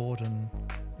that on board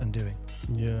and doing.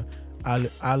 Yeah.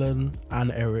 Alan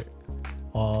and Eric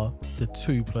are the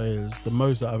two players, the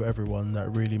most out of everyone,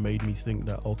 that really made me think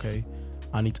that, okay,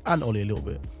 and Ollie a little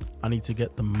bit, I need to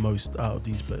get the most out of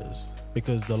these players.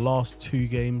 Because the last two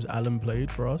games Alan played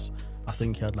for us, I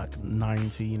think he had like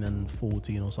 19 and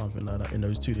 14 or something like that in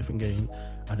those two different games.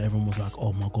 And everyone was like,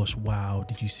 oh my gosh, wow,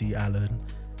 did you see Alan?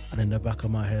 And in the back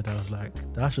of my head, I was like,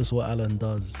 that's just what Alan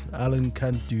does. Alan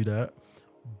can do that.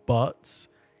 But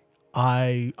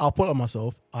I'll put it on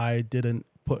myself, I didn't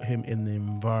put him in the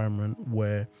environment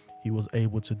where he was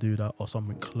able to do that or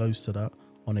something close to that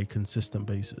on a consistent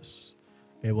basis.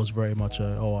 It was very much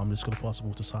I'm just going to pass the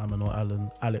ball to Simon or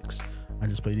Alex and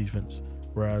just play defense.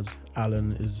 Whereas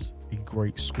Alan is a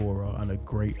great scorer and a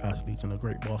great athlete and a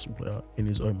great basketball player in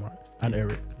his own right. And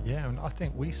Eric. Yeah, and I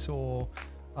think we saw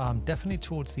definitely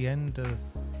towards the end of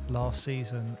last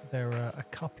season, there were a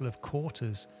couple of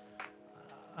quarters,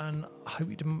 and I hope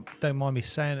you don't mind me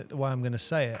saying it the way I'm going to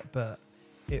say it, but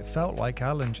it felt like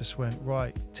Alan just went,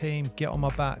 right, team, get on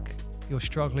my back. You're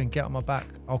struggling, get on my back.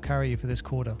 I'll carry you for this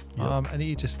quarter. Yep.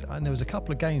 And there was a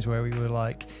couple of games where we were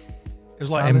like, it was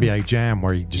like Alan, NBA Jam,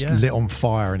 where he just lit on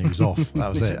fire and he was off.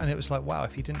 That was it. And it was like, wow,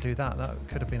 if he didn't do that, that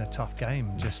could have been a tough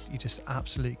game. You just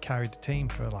absolutely carried the team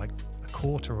for like a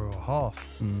quarter or a half.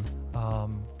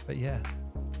 But yeah,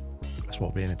 that's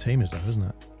what being a team is, though, isn't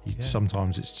it?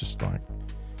 Sometimes it's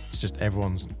just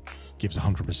everyone gives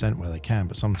 100% where they can,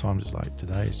 but sometimes it's like,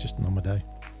 today it's just another day.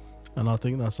 And I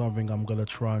think that's something I'm going to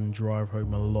try and drive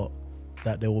home a lot,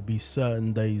 that there will be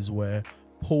certain days where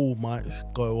Paul might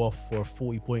go off for a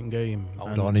 40-point game.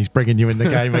 Hold on, he's bringing you in the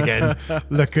game again.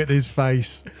 Look at his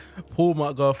face. Paul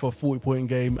might go off for a 40-point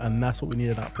game, and that's what we need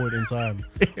at that point in time.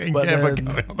 He ain't never going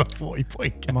on a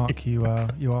 40-point game. Mark, you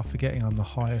are forgetting I'm the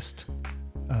highest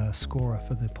scorer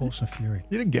for the Portsmouth Fury.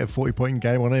 You didn't get a 40-point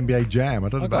game on NBA Jam. I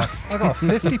got a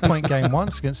 50-point game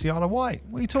once against the Isle of Wight.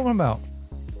 What are you talking about?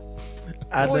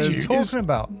 And what are you talking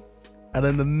about? And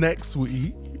then the next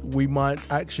week, we might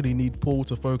actually need Paul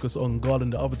to focus on guarding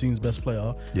the other team's best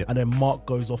player, Yep. and then Mark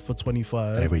goes off for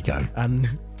 25. There we go.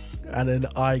 And then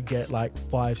I get like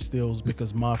 5 steals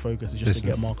because my focus is just Listen, to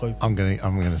get Mark open. I'm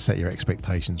gonna set your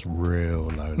expectations real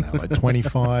low now. Like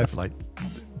 25, like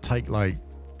take like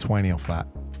 20 off that,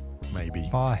 maybe.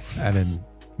 5. And then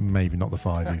maybe not the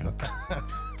 5 either.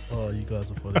 Oh, you guys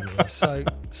are funny.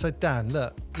 So Dan,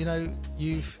 look, you know,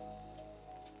 you've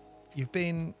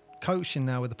been coaching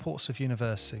now with the Portsmouth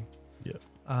University.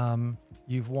 Yeah.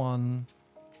 You've won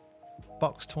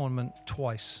Bucks tournament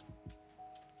twice.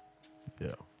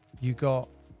 Yeah. You got,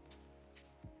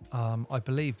 I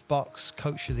believe, Bucks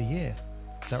Coach of the Year.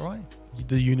 Is that right?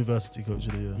 The university coach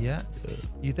of the year. Yeah. Yeah.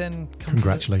 You then come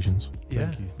Congratulations. To the,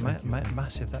 Thank you, thank you.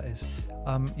 massive that is.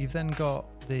 You've then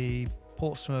got the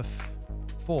Portsmouth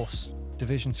Force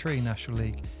Division 3 National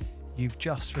League. You've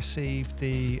just received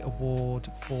the award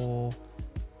for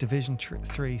Division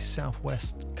 3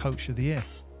 Southwest Coach of the Year.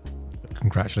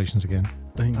 Congratulations again.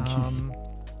 Thank you.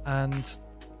 And,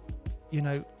 you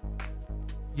know,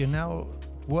 you're now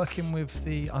working with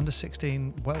the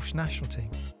under-16 Welsh national team.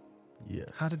 Yeah.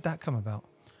 How did that come about?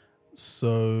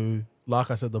 So,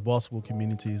 like I said, the basketball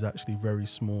community is actually very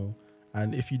small.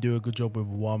 And if you do a good job with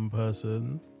one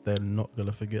person, they're not going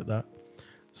to forget that.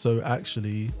 So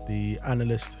actually, the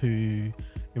analyst who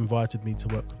invited me to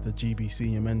work with the GB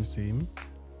senior men's team,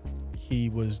 he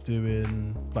was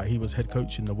head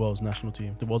coach in the Wales national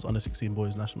team. There was under 16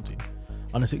 boys national team,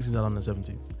 under 16s and under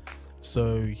 17s.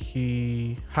 So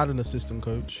he had an assistant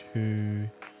coach who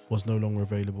was no longer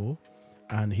available,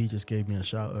 and he just gave me a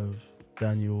shout of,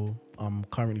 Daniel, I'm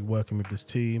currently working with this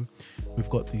team. We've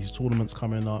got these tournaments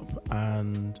coming up,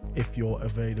 and if you're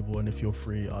available and if you're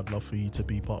free, I'd love for you to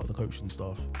be part of the coaching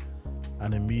staff.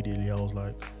 And immediately I was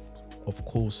like, of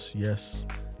course, yes.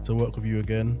 To work with you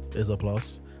again is a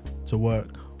plus. To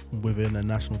work within a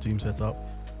national team setup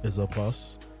is a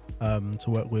plus. To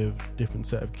work with different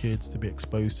set of kids, to be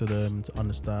exposed to them, to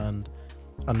understand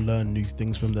and learn new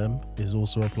things from them is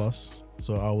also a plus.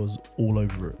 So I was all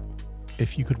over it.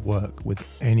 If you could work with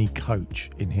any coach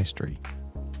in history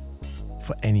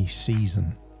for any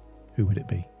season, who would it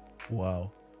be?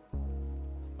 Wow.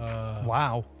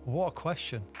 Wow, what a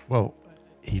question. Well,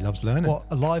 he loves learning. What,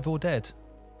 alive or dead?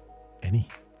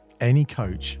 Any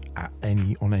coach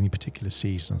on any particular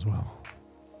season as well.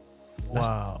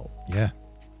 Wow. Yeah.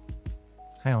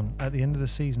 Hang on, at the end of the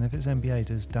season, if it's NBA,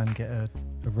 does Dan get a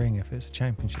ring if it's a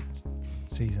championship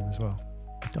season as well?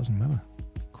 It doesn't matter.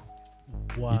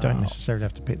 Wow. You don't necessarily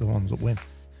have to pick the ones that win.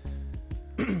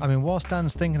 I mean, whilst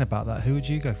Dan's thinking about that, who would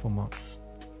you go for, Mark?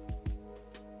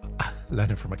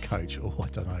 Learning from a coach, I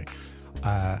don't know.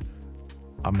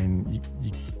 I mean,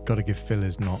 you got to give Phil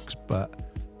his knocks, but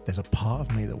there's a part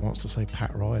of me that wants to say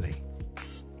Pat Riley.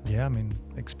 Yeah, I mean,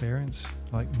 experience,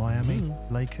 like Miami,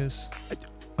 Lakers.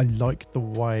 I like the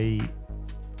way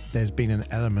there's been an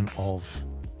element of,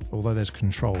 although there's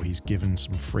control, he's given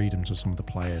some freedom to some of the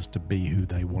players to be who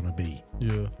they want to be.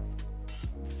 Yeah.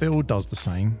 Phil does the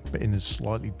same, but in a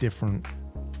slightly different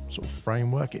sort of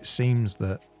framework. It seems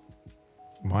that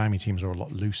Miami teams are a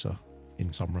lot looser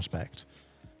in some respect,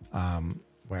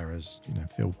 whereas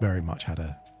Phil very much had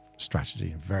a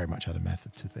strategy and very much had a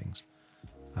method to things.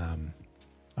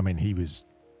 I mean,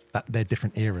 they're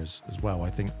different eras as well. I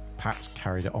think Pat's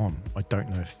carried it on. I don't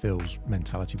know if Phil's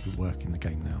mentality would work in the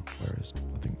game now, whereas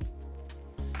I think,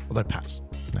 although Pat's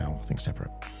now, I think,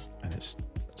 separate, and it's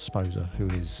Sposer, who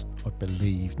is, I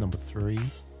believe, number 3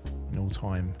 in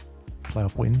all-time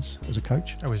playoff wins as a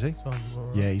coach. Oh, is he?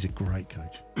 Yeah, he's a great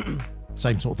coach.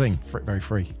 Same sort of thing, very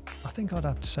free. I think I'd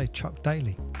have to say Chuck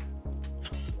Daly.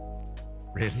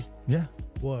 Really? Yeah.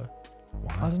 Why?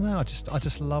 I Wow. don't know. I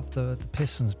just love the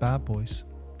Pistons bad boys.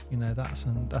 That's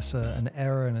an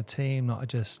era in a team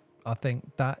that I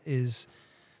think that is,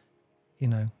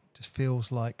 just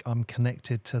feels like I'm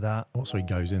connected to that. Also, he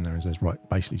goes in there and says, right,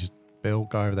 basically just Bill,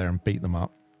 go over there and beat them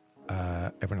up.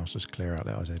 Everyone else just clear out,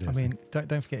 let Isaiah do I mean,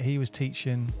 don't forget he was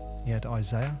teaching. He had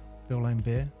Isaiah, Bill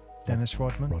Laimbeer, Dennis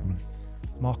Rodman,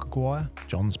 Mark Aguirre,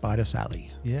 John Spider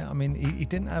Sally. Yeah, I mean, he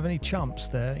didn't have any chumps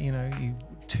there.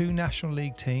 2 National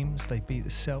League teams. They beat the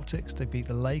Celtics, they beat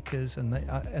the Lakers, and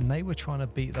they were trying to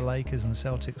beat the Lakers and the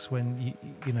Celtics when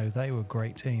they were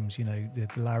great teams. The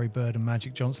Larry Bird and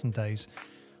Magic Johnson days.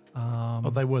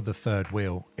 They were the third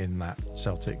wheel in that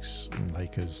Celtics and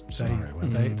Lakers scenario.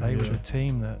 weren't They were the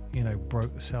team that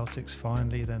broke the Celtics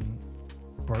finally, then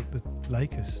broke the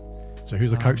Lakers. So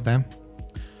who's the coach, Dan?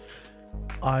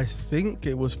 I think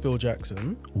it was Phil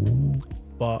Jackson,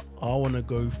 but I want to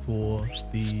go for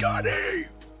the Scotty!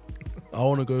 I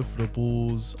want to go for the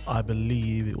Bulls. I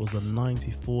believe it was the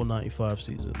 94-95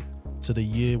 season. So the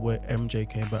year where MJ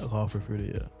came back halfway through the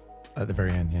year. At the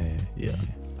very end, Yeah.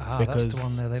 That's Because- the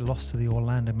one there they lost to the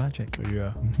Orlando Magic.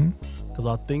 Yeah. Mm-hmm. Because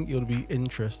I think it would be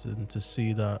interesting to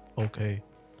see that, okay,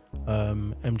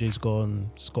 MJ's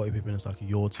gone, Scottie Pippen is like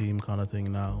your team kind of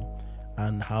thing now,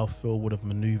 and how Phil would have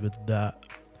maneuvered that,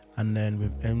 and then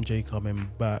with MJ coming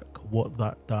back, what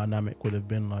that dynamic would have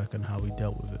been like and how he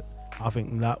dealt with it. I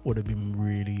think that would have been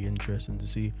really interesting to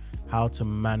see how to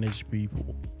manage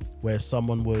people where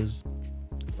someone was,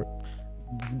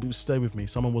 stay with me,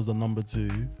 someone was the number 2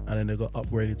 and then they got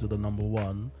upgraded to the number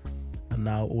 1, and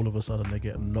now all of a sudden they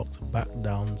get knocked back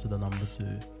down to the number 2.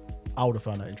 I would have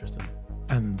found that interesting.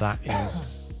 And that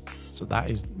is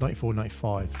 94,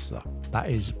 95. So that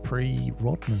is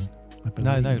pre-Rodman, I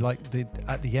believe. No, like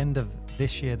at the end of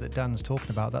this year that Dan's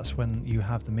talking about, that's when you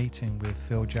have the meeting with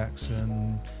Phil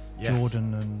Jackson,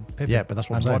 Jordan and Pippen. Yeah, but that's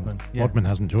what I'm and saying. Rodman. Yeah. Rodman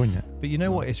hasn't joined yet. But you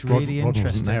know what? It's really Rodman interesting.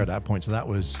 wasn't there at that point, so that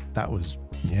was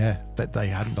that they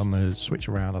hadn't done the switch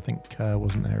around. I think Kerr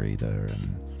wasn't there either,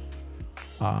 and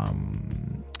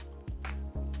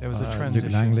There was a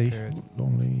transition period.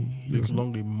 Luke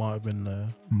Longley might have been there.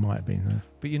 Might have been there.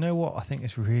 But you know what I think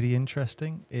is really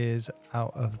interesting is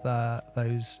out of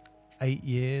those 8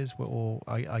 years, or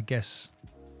I guess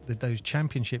those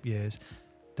championship years,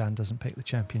 Dan doesn't pick the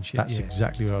championship That's year.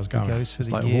 exactly where I was going. He goes for It's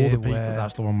the like of year all the people, where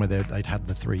that's the one where they'd had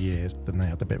the 3 years, then they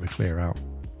had a bit of a clear out.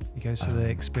 he goes for the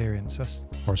experience. That's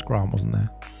Horace Grant wasn't there.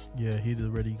 Yeah, he'd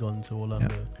already gone to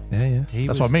Orlando. Yeah. He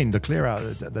That's was- what I mean. The clear out,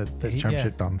 the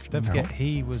championship done. Don't now. forget,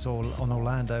 he was all on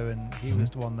Orlando, and he was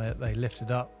the one that they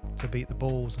lifted up to beat the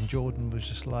Bulls, and Jordan was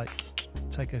just like,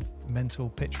 take a mental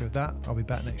picture of that. I'll be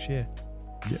back next year.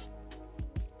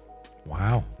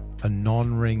 Wow, a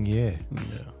non-ring year Yeah.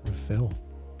 with Phil.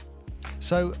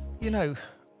 So,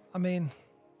 I mean,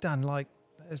 Dan, like,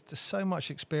 there's just so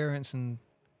much experience and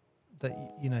that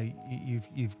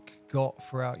you've got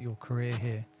throughout your career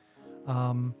here.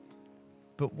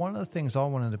 But one of the things I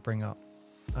wanted to bring up,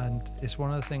 and it's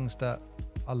one of the things that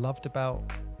I loved about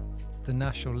the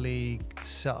National League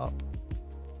setup,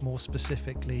 more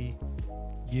specifically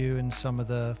you and some of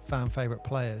the fan favourite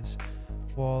players,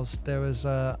 was there was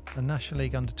a National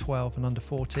League under 12 and under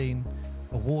 14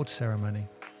 award ceremony.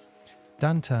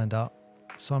 Dan turned up,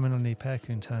 Simon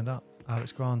Onyepeku turned up,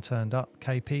 Alex Grant turned up,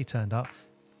 KP turned up.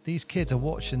 These kids are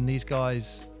watching these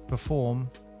guys perform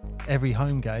every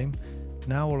home game.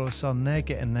 Now all of a sudden they're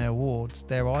getting their awards.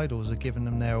 Their idols are giving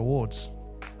them their awards.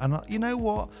 And you know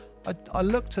what? I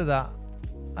looked at that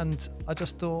and I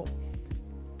just thought,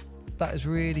 that is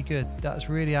really good. That's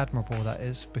really admirable, that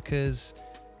is, because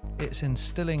it's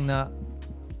instilling that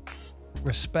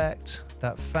respect,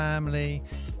 that family,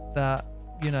 that,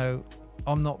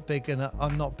 I'm not big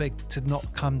to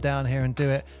not come down here and do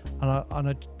it.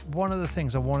 And one of the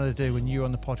things I wanted to do when you were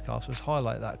on the podcast was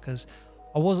highlight that, because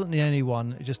I wasn't the only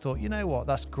one who just thought, you know what,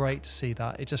 that's great to see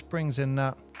that. It just brings in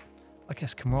that, I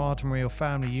guess, camaraderie or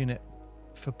family unit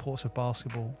for Portsmouth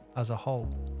basketball as a whole.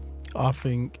 I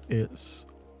think it's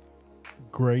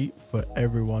great for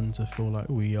everyone to feel like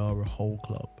we are a whole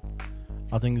club.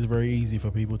 I think it's very easy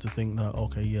for people to think that,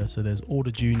 okay, yeah, so there's all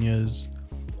the juniors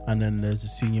and then there's a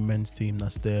senior men's team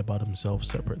that's there by themselves,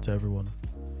 separate to everyone.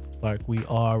 Like, we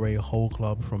are a whole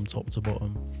club from top to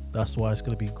bottom. That's why it's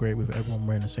going to be great with everyone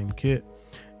wearing the same kit.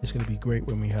 It's going to be great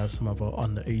when we have some of our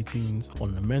under 18s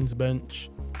on the men's bench.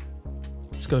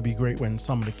 It's going to be great when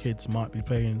some of the kids might be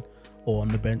playing or on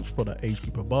the bench for the age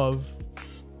group above.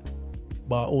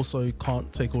 But I also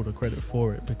can't take all the credit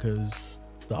for it, because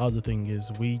the other thing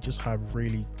is we just have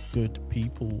really good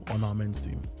people on our men's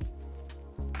team.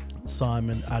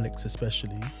 Simon, Alex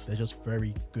especially, they're just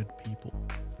very good people.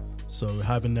 So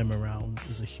having them around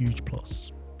is a huge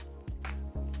plus.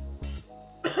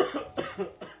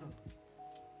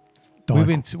 We've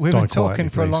been talking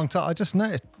for a long time. I just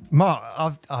noticed, Mark,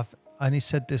 I've only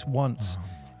said this once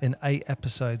in 8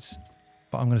 episodes,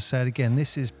 but I'm going to say it again.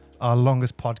 This is our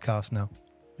longest podcast now.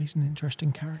 He's an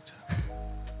interesting character.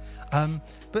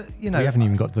 But we haven't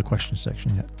even got to the question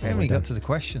section yet. We haven't even got to the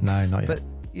questions. No, not yet.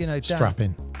 But Dan, strap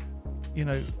in.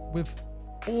 With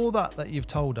all that you've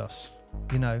told us,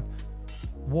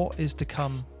 what is to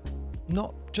come?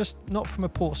 Not from a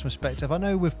Portsmouth perspective. I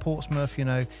know with Portsmouth,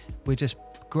 we're just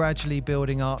gradually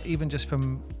building up, even just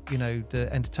from the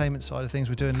entertainment side of things.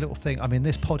 We're doing a little thing. I mean,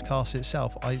 this podcast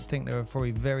itself, I think there are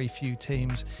probably very few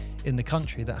teams in the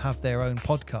country that have their own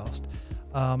podcast.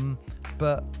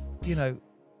 But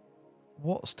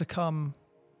what's to come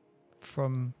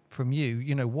from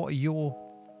you? What are your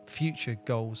future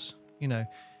goals?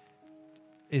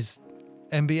 Is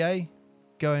NBA,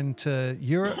 going to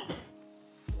Europe?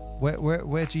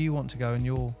 Where do you want to go in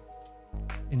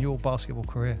your basketball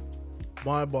career?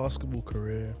 my basketball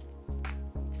career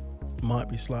might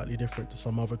be slightly different to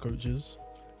some other coaches,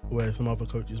 where some other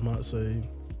coaches might say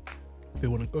they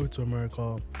want to go to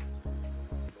America.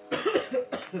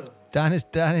 Dan is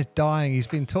dying. He's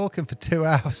been talking for 2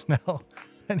 hours now,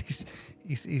 and his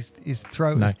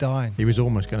throat is dying. He was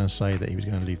almost going to say that he was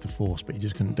going to leave the force, but he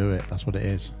just couldn't do it. That's what it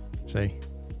is. See,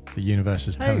 the universe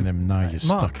is telling him, no, you're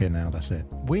Mark, stuck here now. That's it.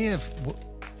 We've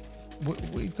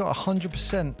got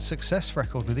 100% success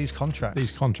record with these contracts.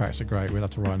 These contracts are great. We'll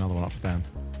have to write another one up for Dan.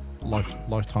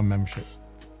 Lifetime membership.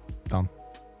 Done.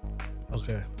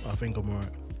 Okay, I think I'm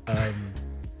alright.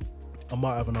 I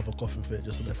might have another coughing fit,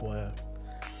 just an FYI.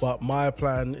 But my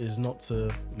plan is not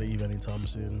to leave anytime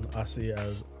soon. I see it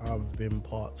as I've been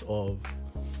part of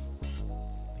the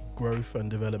growth and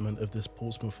development of this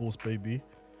Portsmouth Force baby.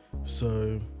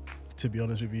 So, to be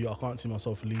honest with you, I can't see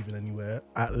myself leaving anywhere,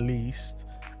 at least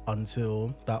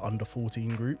until that under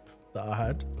 14 group that I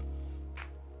had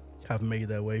have made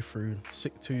their way through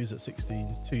 2 years at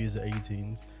 16s, 2 years at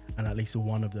 18s, and at least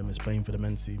one of them is playing for the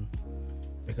men's team.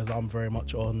 Because I'm very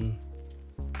much on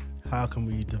how can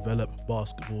we develop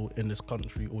basketball in this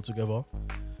country altogether,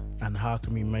 and how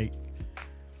can we make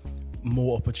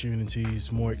more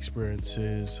opportunities, more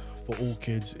experiences for all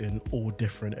kids in all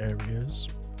different areas,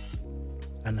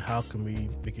 and how can we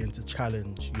begin to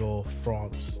challenge your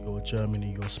France, your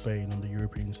Germany, your Spain on the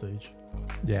European stage.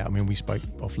 Yeah, I mean, we spoke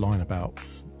offline about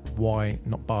why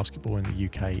not basketball in the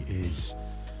UK is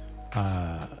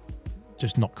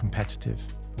just not competitive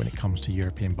when it comes to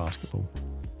European basketball.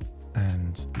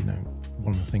 And, you know,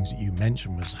 one of the things that you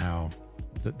mentioned was how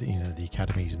the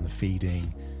academies and the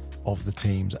feeding of the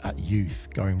teams at youth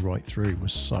going right through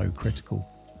was so critical.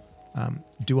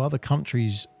 Do other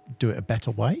countries do it a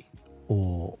better way,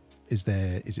 or is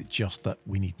it just that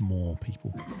we need more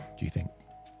people, do you think?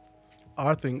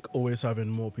 I think always having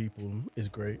more people is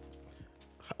great.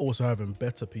 Also having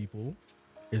better people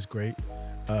is great.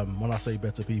 When I say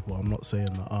better people, I'm not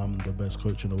saying that I'm the best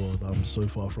coach in the world. I'm so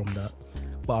far from that.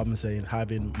 But I'm saying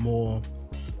having more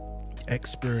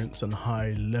experience and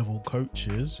high level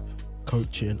coaches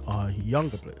coaching our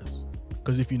younger players.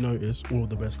 Because if you notice, all of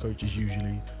the best coaches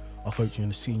usually are coaching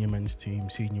the senior men's team,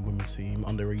 senior women's team,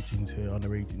 under 18s here, under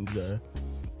 18s there.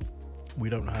 We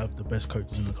don't have the best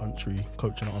coaches in the country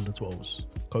coaching at under 12s,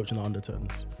 coaching at under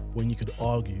 10s. When you could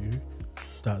argue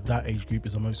that age group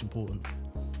is the most important.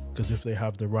 Because if they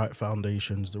have the right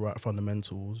foundations, the right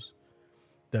fundamentals,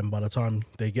 then by the time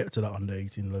they get to that under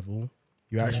 18 level,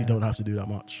 you actually don't have to do that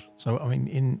much. So, I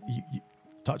mean, you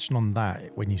touching on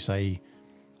that, when you say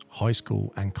high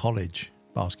school and college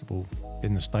basketball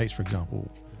in the States, for example,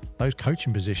 those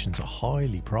coaching positions are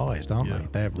highly prized, aren't they?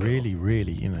 They're really,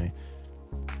 really,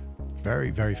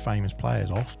 very, very famous players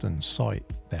often cite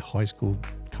their high school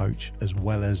coach as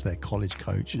well as their college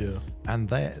coach. Yeah. And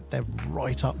they're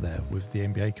right up there with the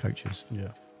NBA coaches. Yeah.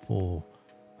 For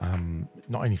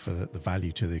not only for the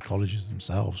value to the colleges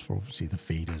themselves, for obviously the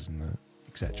feeders and the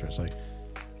etc. So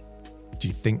do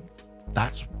you think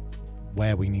that's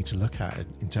where we need to look at it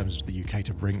in terms of the UK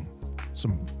to bring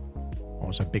some, I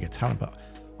won't say bigger talent, but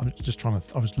I'm just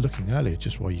I was looking earlier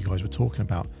just while you guys were talking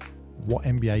about what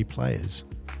NBA players,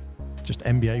 just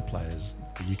NBA players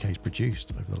the UK's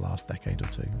produced over the last decade or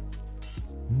two.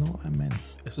 Not that many.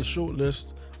 It's a short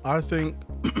list. I think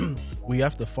we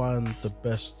have to find the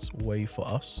best way for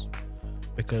us,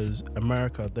 because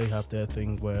America, they have their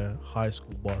thing where high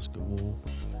school basketball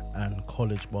and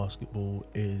college basketball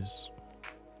is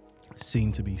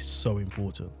seen to be so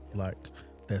important. Like,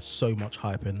 there's so much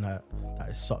hype in that. That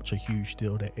is such a huge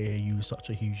deal. The AAU is such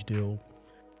a huge deal.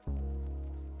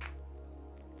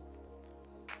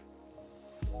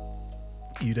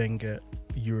 You then get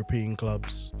European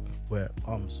clubs where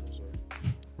I'm so sorry.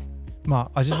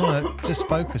 Mark, I just want to just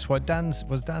focus. Dan's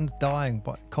dying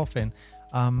by coughing.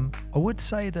 I would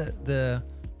say that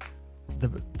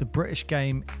the British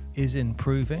game is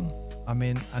improving. I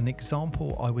mean, an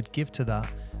example I would give to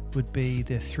that would be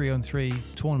the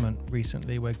 3-on-3 tournament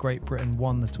recently, where Great Britain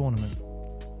won the tournament,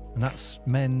 and that's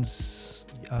men's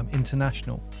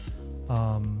international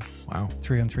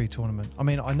 3-on-3 tournament. I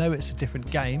mean, I know it's a different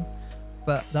game,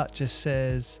 but that just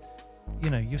says,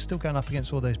 you're still going up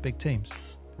against all those big teams.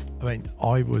 I mean,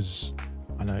 I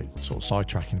know, sort of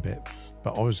sidetracking a bit,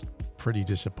 but I was pretty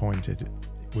disappointed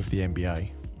with the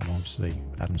NBA. And obviously,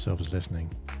 Adam Silver's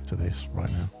listening to this right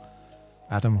now.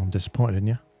 Adam, I'm disappointed in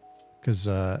you, because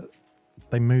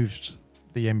they moved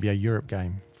the NBA Europe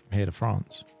game from here to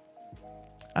France.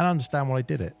 And I understand why they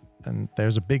did it. And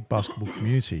there's a big basketball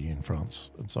community in France.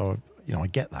 And so, I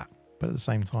get that. But at the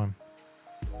same time,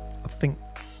 I think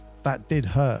that did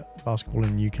hurt basketball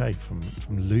in the UK from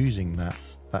losing that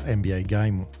NBA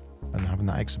game and having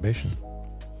that exhibition.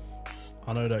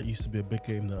 I know that used to be a big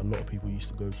game that a lot of people used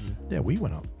to go to. Yeah, we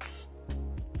went up.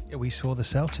 Yeah, we saw the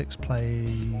Celtics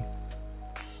play.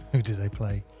 Who did they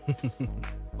play?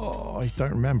 Oh, I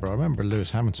don't remember. I remember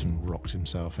Lewis Hamilton rocked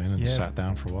himself in and sat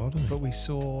down for a while, didn't he? But we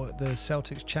saw the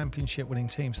Celtics championship winning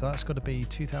team, so that's got to be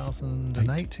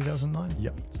 2008, 2009?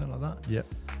 Yep. Something like that. Yep.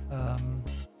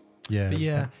 Yeah. But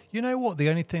yeah, you know what? The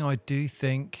only thing I do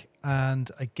think, and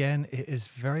again, it has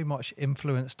very much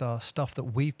influenced our stuff that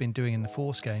we've been doing in the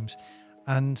Force games,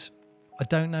 and I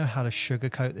don't know how to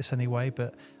sugarcoat this anyway,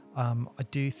 but I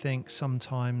do think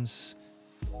sometimes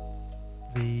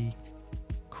the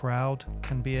crowd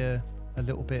can be a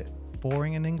little bit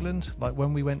boring in England. Like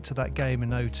when we went to that game in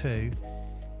 2002,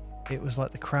 it was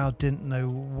like the crowd didn't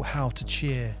know how to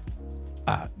cheer.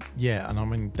 Yeah, and I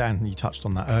mean, Dan, you touched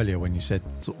on that earlier when you said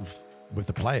sort of with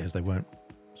the players, they weren't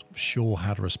sort of sure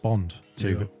how to respond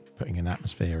to putting an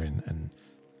atmosphere in, and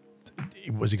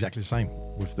it was exactly the same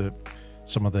with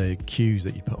some of the cues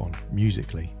that you put on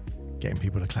musically, getting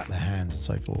people to clap their hands and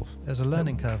so forth. There's a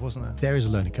learning curve, wasn't there? There is a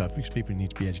learning curve because people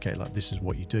need to be educated, like this is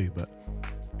what you do. But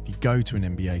if you go to an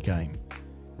NBA game,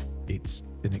 it's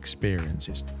an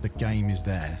experience. The game is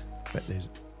there, but there's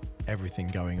everything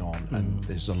going on and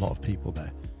there's a lot of people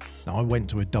there. Now, I went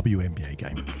to a WNBA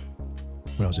game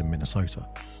when I was in Minnesota,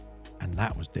 and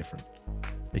that was different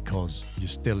because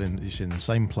you're in the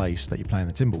same place that you're playing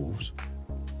the Timberwolves,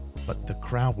 but the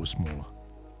crowd was smaller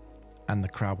and the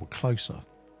crowd were closer.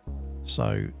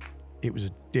 So it was a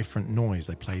different noise.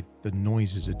 They played the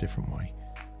noises a different way,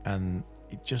 and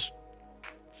it just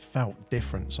felt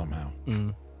different somehow.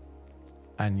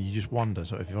 And you just wonder,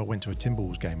 so if I went to a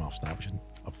Timberwolves game after that, which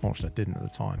unfortunately I didn't at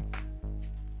the time,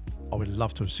 I would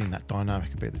love to have seen that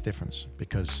dynamic a bit of the difference,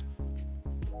 because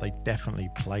they definitely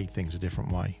played things a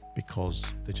different way because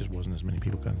there just wasn't as many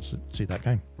people going to see that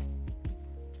game,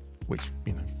 which,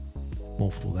 you know,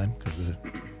 more for them because the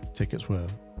tickets were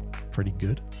pretty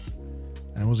good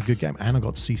and it was a good game. And I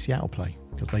got to see Seattle play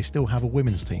because they still have a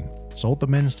women's team. Sold the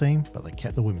men's team, but they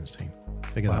kept the women's team.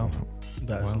 Figure that one out.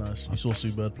 That's nice. You saw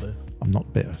Sue Bird play. I'm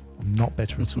not bitter. I'm not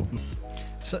bitter at all.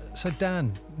 So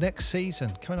Dan, next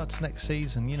season, coming up to next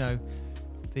season, you know,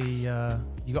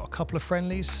 you got a couple of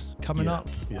friendlies coming up,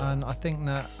 and I think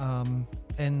that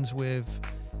ends with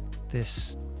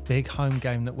this big home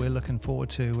game that we're looking forward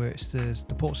to, where it's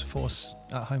the Portsmouth Force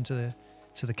at home to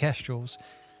the Kestrels,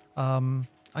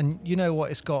 and you know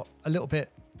what, it's got a little bit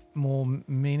more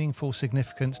meaningful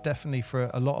significance, definitely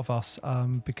for a lot of us,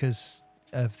 because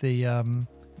of the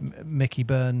Mickey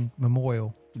Byrne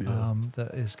Memorial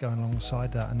that is going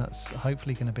alongside that, and that's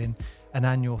hopefully going to be an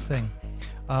annual thing.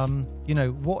 You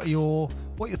know, what are your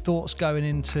thoughts going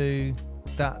into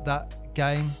that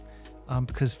game?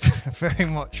 Because very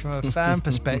much from a fan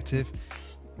perspective,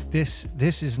 this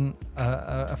isn't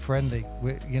a friendly.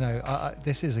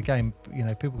 This is a game. You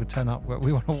know, people could turn up.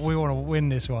 We want to win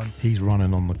this one. He's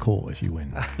running on the court if you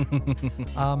win.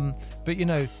 But you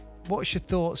know, what's your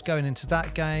thoughts going into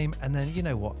that game? And then, you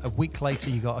know what, a week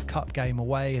later you got a cup game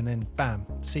away, and then bam,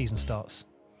 season starts.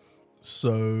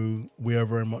 So we are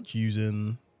very much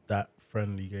using that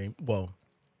friendly game, well,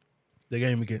 the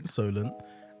game against Solent,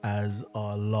 as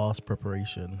our last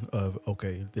preparation of,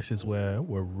 okay, this is where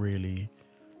we're really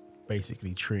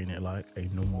basically treating it like a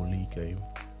normal league game,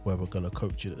 where we're going to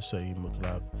coach it the same, we're going to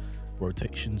have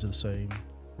rotations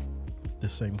the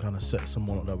same kind of sets and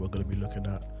whatnot that we're going to be looking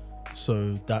at.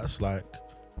 So that's like,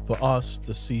 for us,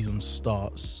 the season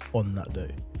starts on that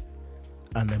day,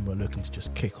 and then we're looking to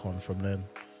just kick on from then.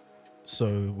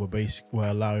 So we're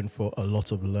allowing for a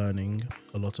lot of learning,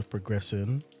 a lot of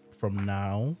progressing from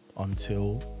now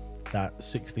until that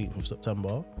 16th of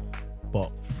September.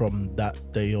 But from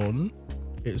that day on,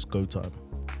 it's go time,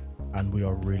 and we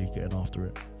are really getting after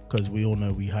it, because we all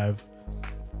know we have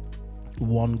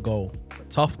one goal, a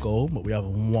tough goal, but we have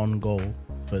one goal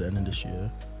for the end of this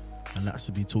year, and that's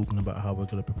to be talking about how we're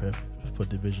going to prepare for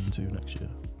Division 2 next year.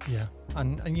 Yeah,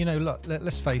 and you know, look,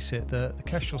 let's face it, the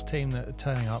Kestrels team that are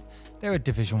turning up, they're a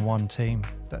Division 1 team.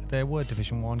 They were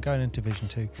Division 1 going into Division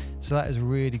 2, so that is a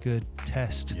really good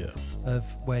test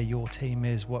of where your team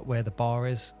is, where the bar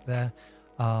is there.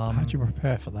 How do you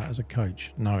prepare for that as a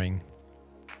coach, knowing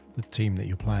the team that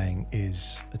you're playing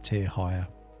is a tier higher,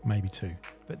 maybe 2?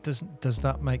 But does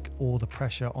that make all the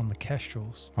pressure on the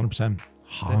Kestrels? 100%.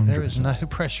 100%. There is no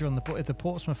pressure on if the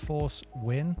Portsmouth Force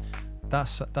win,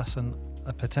 that's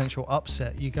a potential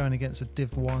upset. You're going against a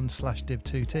Div 1/Div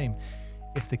 2 team.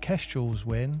 If the Kestrels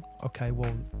win, okay,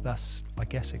 well, that's, I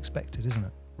guess, expected, isn't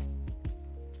it?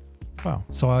 Well,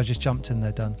 So I just jumped in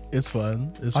there, done. It's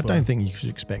fine. It's I fine. don't think you should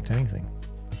expect anything.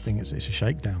 I think it's a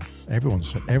shakedown.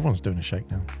 Everyone's doing a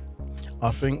shakedown.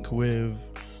 I think with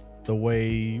the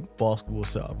way basketball is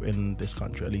set up in this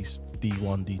country, at least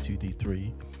D1, D2,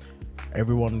 D3,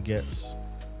 everyone gets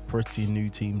pretty new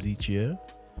teams each year.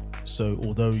 So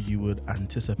although you would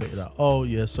anticipate that, oh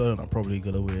yeah, Solent are probably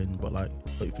going to win, but like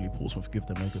hopefully Portsmouth give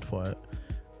them a good fight,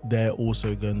 they're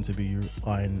also going to be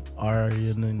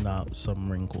ironing out some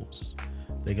wrinkles.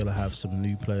 They're going to have some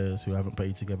new players who haven't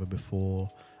played together before.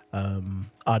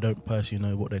 I don't personally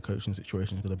know what their coaching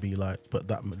situation is going to be like, but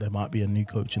there might be a new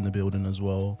coach in the building as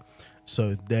well.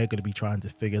 So they're going to be trying to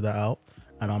figure that out.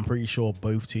 And I'm pretty sure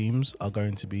both teams are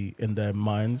going to be, in their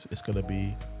minds, it's going to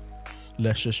be,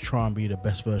 let's just try and be the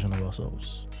best version of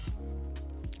ourselves.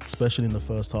 Especially in the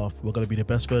first half, we're going to be the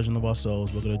best version of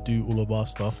ourselves. We're going to do all of our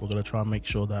stuff. We're going to try and make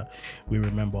sure that we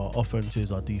remember our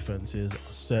offenses, our defenses,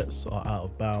 our sets, our out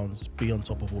of bounds, be on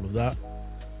top of all of that.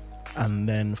 And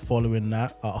then following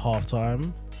that at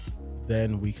halftime,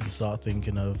 then we can start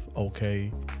thinking of,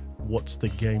 okay, what's the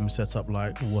game set up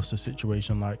like? What's the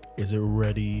situation like? Is it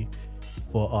ready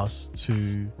for us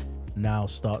to now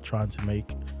start trying to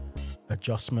make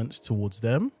adjustments towards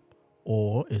them?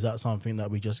 Or is that something that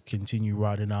we just continue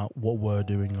riding out what we're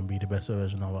doing and be the best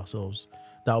version of ourselves?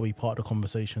 That'll be part of the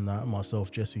conversation that myself,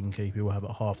 Jesse and KP will have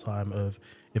at halftime, of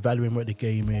evaluating what the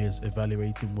game is,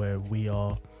 evaluating where we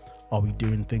are. Are we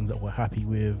doing things that we're happy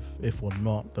with? If we're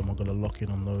not, then we're going to lock in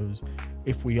on those.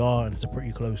 If we are, and it's a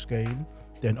pretty close game,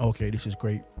 then okay, this is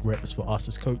great reps for us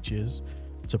as coaches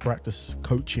to practice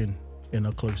coaching in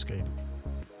a close game.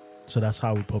 So that's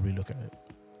how we probably look at it.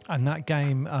 And that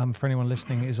game, for anyone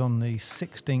listening, is on the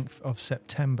 16th of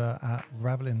September at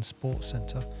Ravelin Sports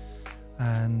Centre.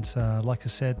 And like I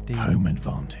said, the Home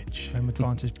advantage.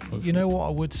 You know what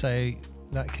I would say?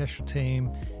 That Kestra team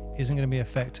isn't going to be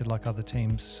affected like other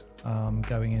teams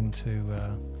going into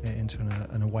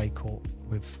an away court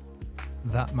with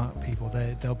that amount of people.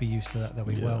 They'll be used to that. They'll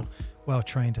be well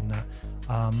trained in that.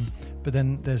 But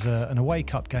then there's an away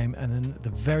cup game, and then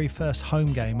the very first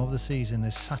home game of the season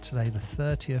is Saturday the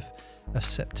 30th of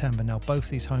September. Now both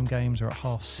these home games are at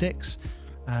 6:30,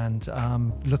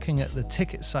 and looking at the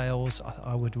ticket sales,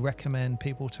 I would recommend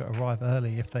people to arrive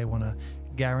early if they want to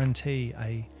guarantee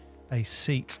a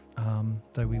seat,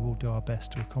 though we will do our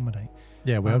best to accommodate.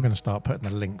 Yeah, we are going to start putting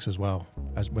the links as well,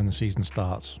 as when the season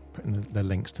starts, putting the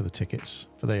links to the tickets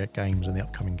for their games and the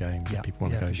upcoming games if people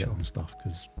want to go get them and stuff,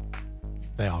 because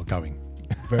they are going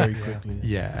very quickly.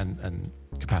 Yeah, and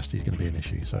capacity is going to be an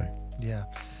issue.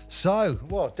 So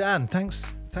well, Dan,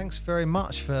 thanks very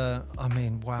much for, I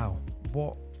mean, wow,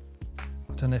 what,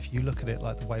 I don't know if you look at it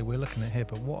like the way we're looking at it here,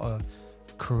 but what a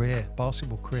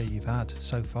basketball career you've had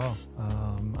so far.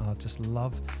 And I just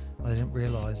love, I didn't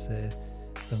realise the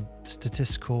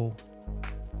statistical,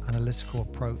 analytical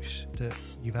approach that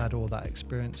you've had all that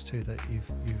experience to, that you've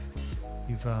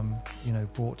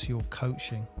brought to your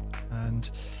coaching. And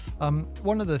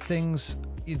one of the things,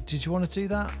 did you want to do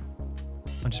that?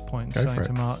 I'm just pointing something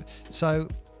to Mark. So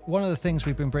one of the things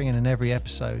we've been bringing in every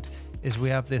episode is we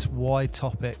have this wide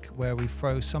topic where we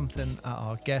throw something at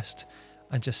our guest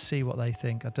and just see what they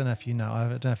think. I don't know if you know. I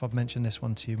don't know if I've mentioned this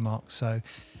one to you, Mark. So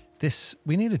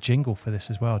we need a jingle for this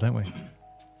as well, don't we?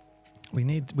 We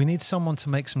need someone to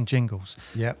make some jingles.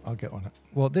 Yeah, I'll get on it.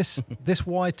 Well, this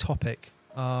wide topic,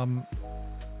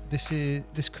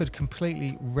 this could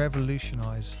completely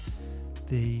revolutionise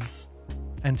the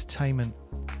entertainment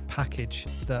package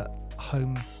that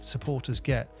home supporters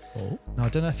get. Oh. Now, I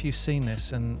don't know if you've seen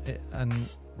this, and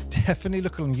definitely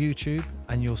look on YouTube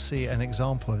and you'll see an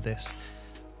example of this.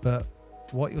 But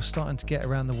what you're starting to get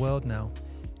around the world now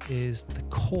is the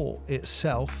court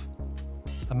itself.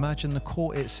 Imagine the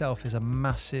court itself is a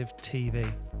massive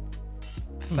TV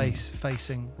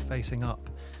facing up.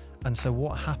 And so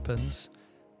what happens,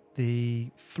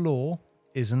 the floor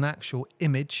is an actual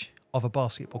image of a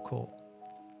basketball court.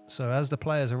 So as the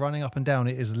players are running up and down,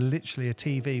 it is literally a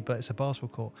TV, but it's a basketball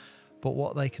court. But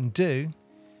what they can do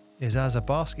is, as a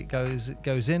basket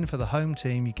goes in for the home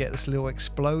team, you get this little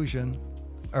explosion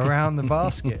around the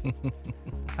basket.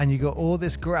 And you got all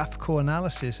this graphical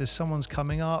analysis as someone's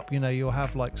coming up, you'll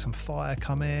have like some fire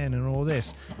come in and all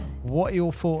this. What are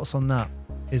your thoughts on that?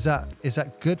 Is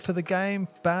that good for the game?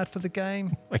 Bad for the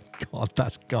game? My God,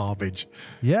 that's garbage.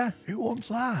 Yeah. Who wants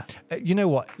that? You know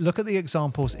what? Look at the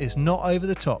examples. It's not over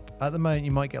the top. At the moment,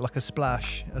 you might get like a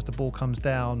splash as the ball comes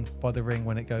down by the ring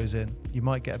when it goes in. You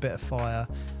might get a bit of fire.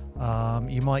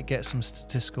 You might get some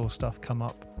statistical stuff come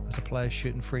up as a player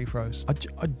shooting free throws. I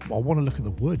want to look at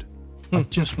the wood. I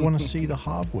just want to see the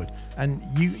hardwood. And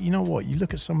you know what? You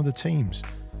look at some of the teams.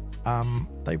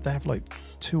 they have like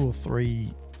 2 or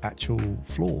 3 actual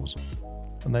floors,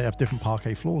 and they have different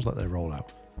parquet floors that they roll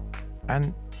out,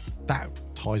 and that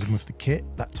ties them with the kit.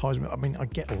 That ties them. I mean, I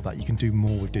get all that. You can do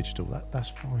more with digital. That's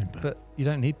fine. But you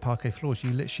don't need parquet floors.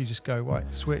 You literally just go, right,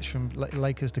 switch from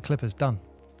Lakers to Clippers. Done.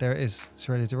 There it is. It's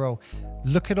ready to roll.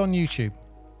 Look it on YouTube.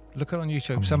 Look it on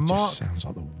YouTube. I mean, so it Mark just sounds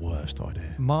like the worst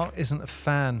idea. Mark isn't a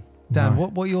fan. Dan, No.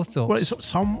 what are your thoughts? Well, it's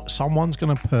someone's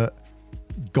going to put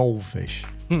goldfish.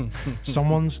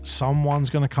 someone's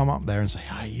going to come up there and say,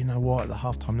 hey, you know what? At the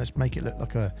halftime, let's make it look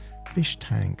like a fish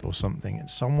tank or something. And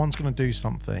someone's going to do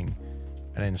something,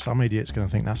 and then some idiot's going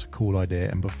to think that's a cool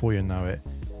idea. And before you know it,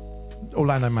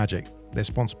 Orlando Magic, they're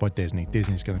sponsored by Disney.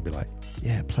 Disney's going to be like,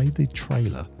 yeah, play the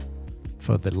trailer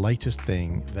for the latest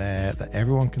thing there that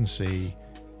everyone can see.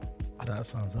 That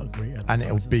sounds like great advertising. And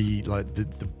it'll be like the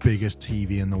biggest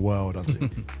TV in the world.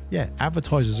 Yeah,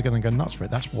 advertisers are going to go nuts for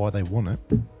it. That's why they want it.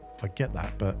 I get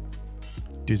that, but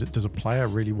does a player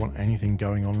really want anything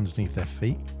going on underneath their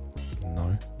feet?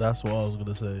 No. That's what I was going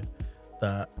to say.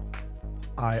 That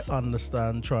I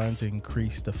understand trying to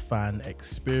increase the fan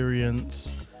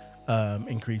experience,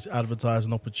 increase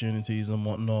advertising opportunities and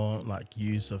whatnot, like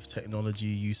use of technology,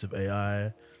 use of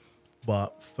AI.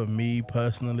 But for me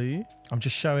personally, I'm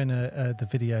just showing the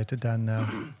video to Dan now.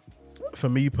 For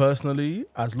me personally,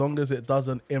 as long as it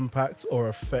doesn't impact or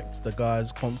affect the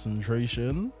guy's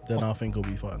concentration, then I think it'll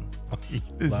be fine.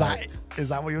 Is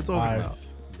that what you're talking about?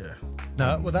 Yeah.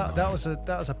 No, well that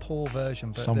was a poor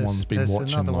version. But Someone's been there's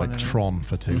watching another like one Tron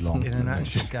for too long. in an actual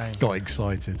Just game. got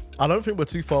excited. I don't think we're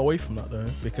too far away from that though,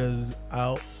 because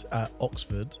out at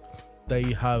Oxford,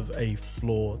 they have a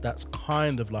floor that's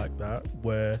kind of like that,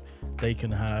 where they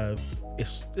can have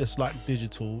it's like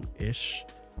digital-ish,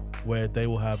 where they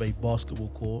will have a basketball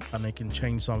court and they can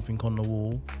change something on the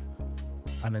wall,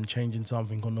 and then changing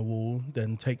something on the wall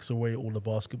then takes away all the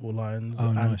basketball lines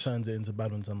and nice. turns it into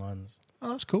badminton lines.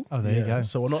 Oh, that's cool. Oh, there you go.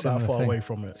 So we're not Similar that far thing. away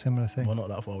from it. Similar thing. We're not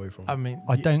that far away from I it. mean,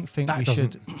 I don't think that we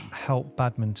doesn't- should help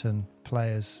badminton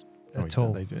players Oh, at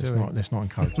all. they do. do we? Let's not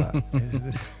encourage that.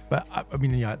 It's- But I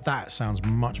mean, yeah, that sounds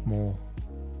much more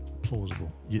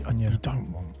plausible. You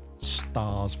don't want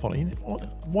stars following.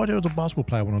 Why do the basketball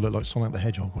player want to look like Sonic the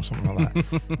Hedgehog or something like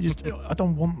that? I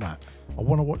don't want that. I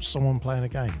want to watch someone playing a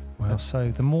game. Well,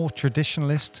 so the more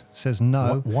traditionalist says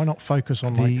no. Why not focus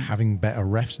on like having better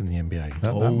refs in the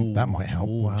NBA? That might help.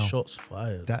 Oh, Wow. shots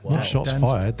fired. Not shots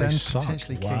fired. They Dan's suck.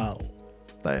 potentially key. Wow.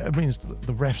 I mean,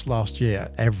 the refs last year,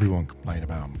 everyone complained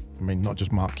about them. I mean, not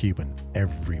just Mark Cuban.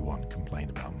 Everyone complained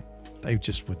about them. They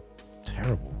just were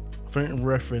terrible. I think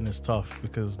refereeing is tough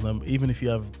because even if you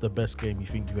have the best game you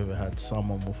think you've ever had,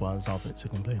 someone will find something to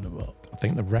complain about. I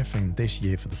think the reffing this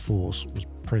year for the Force was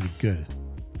pretty good.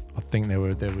 I think there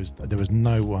was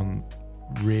no one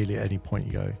really at any point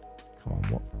you go, come on,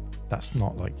 what? That's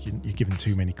not like you're giving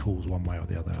too many calls one way or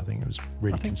the other. I think it was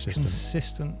really consistent.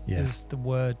 Consistent is the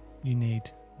word you need,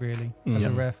 really, as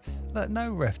a ref. Like,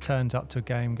 no ref turns up to a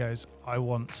game and goes, I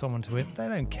want someone to win. They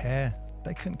don't care.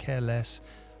 They couldn't care less.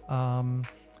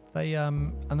 They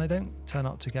don't turn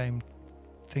up to game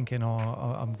thinking,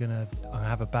 I'm gonna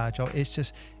have a bad job. It's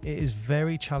just, it is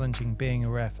very challenging being a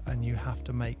ref, and you have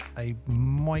to make a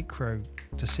micro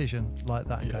decision like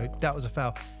that and go, that was a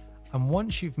foul. And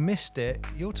once you've missed it,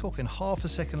 you're talking half a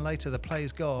second later, the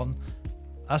play's gone.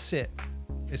 That's it.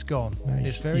 It's gone.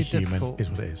 It's very difficult. Is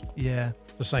what it is. Yeah.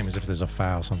 It's the same as if there's a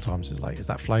foul. Sometimes it's like, is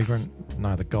that flagrant?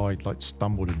 No, the guy like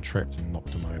stumbled and tripped and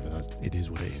knocked him over. It is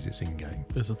what it is. It's in game.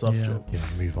 It's a tough job. Yeah,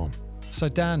 move on. So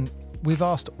Dan, we've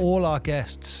asked all our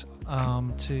guests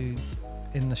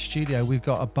in the studio. We've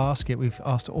got a basket. We've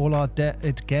asked all our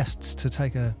guests to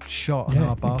take a shot on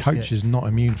our basket. Coach is not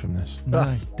immune from this.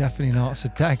 No, definitely not. So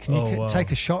Dan, can you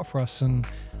take a shot for us? And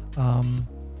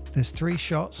there's 3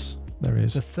 shots. There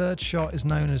is. The third shot is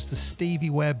known as the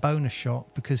Stevie Ware bonus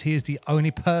shot because he is the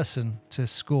only person to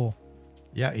score.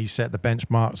 Yeah, he set the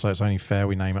benchmark, so it's only fair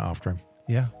we name it after him.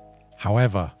 Yeah.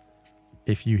 However,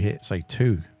 if you hit, say,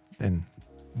 2, then...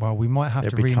 Well, we might have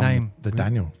to become rename the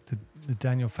Daniel. The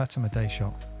Daniel Fatomide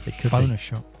shot. It could bonus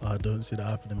shot. I don't see that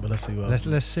happening, but let's see what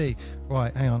Let's see.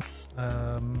 Right, hang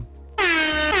on.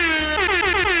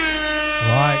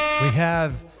 Right, we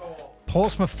have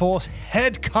Portsmouth Force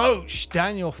head coach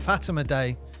Daniel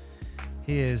Fatomide.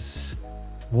 He is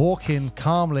walking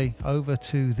calmly over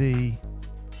to the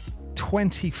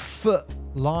 20-foot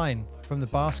line from the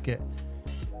basket.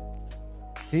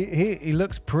 He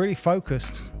looks pretty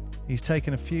focused. He's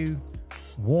taken a few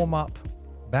warm-up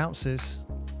bounces.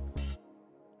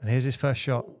 And here's his first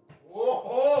shot.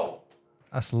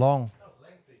 That's long.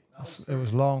 It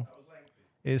was long.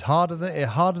 It's harder than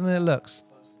it looks.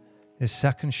 His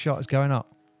second shot is going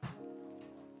up.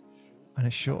 And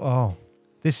it's short. Oh,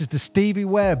 this is the Stevie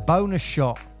Ware bonus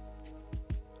shot.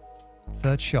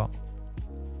 Third shot.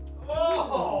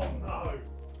 Oh, no.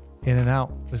 In and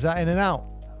out. Was that in and out?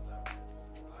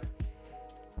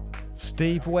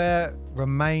 Steve Ware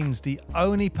remains the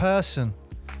only person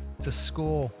to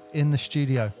score in the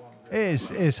studio.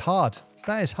 It is hard.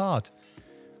 That is hard.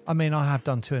 I mean, I have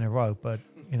done 2 in a row, but,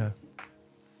 you know.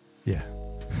 Yeah.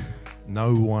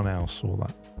 No one else saw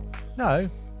that. No,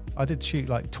 I did shoot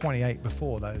like 28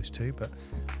 before those 2, but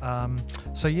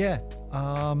so yeah.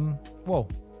 Well,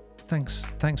 thanks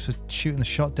for shooting the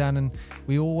shot, Dan. And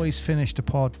we always finish the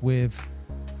pod with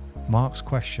Mark's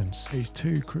questions. These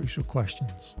 2 crucial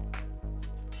questions.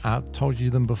 I told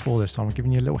you them before this time. I'm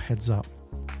giving you a little heads up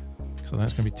because I know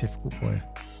it's going to be difficult for you.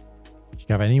 You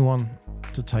can have anyone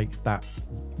to take that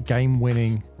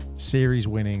game-winning,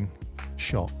 series-winning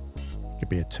shot. It could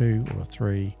be a 2 or a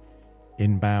 3,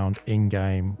 inbound,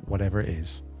 in-game, whatever it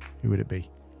is. Who would it be?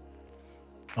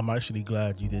 I'm actually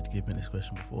glad you did give me this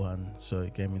question beforehand, so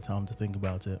it gave me time to think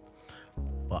about it.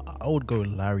 But I would go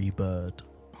Larry Bird.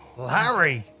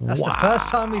 Larry! That's the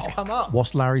first time he's come up.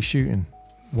 What's Larry shooting?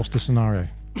 What's the scenario?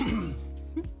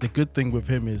 The good thing with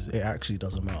him is it actually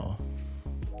doesn't matter.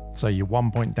 So you're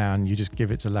 1 point down, you just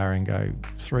give it to Larry and go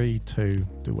 3, 2,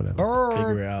 do whatever.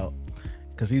 Figure it out.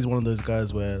 Because he's one of those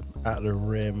guys where at the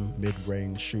rim,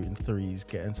 mid-range, shooting threes,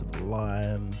 getting to the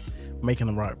line, making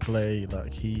the right play.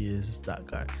 Like, he is that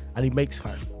guy. And he makes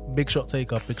like big shot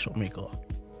taker, big shot maker.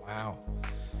 Wow.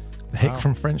 The hick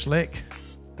from French Lick.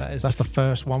 That's the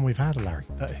first one we've had of Larry.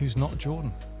 Who's not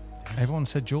Jordan. Everyone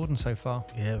said Jordan so far.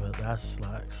 Yeah, but that's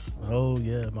like, oh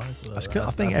yeah, Michael. That's good.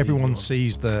 I think everyone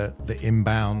sees the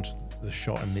inbound, the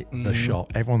shot, and the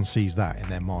shot. Everyone sees that in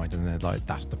their mind, and they're like,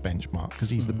 "That's the benchmark," because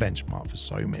he's the benchmark for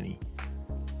so many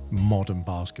modern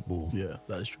basketball. Yeah,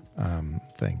 that is true.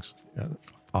 Things.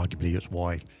 Arguably, it's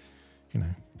why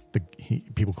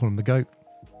people call him the GOAT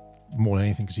more than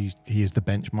anything, because he is the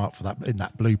benchmark for that in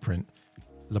that blueprint.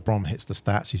 LeBron hits the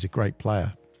stats. He's a great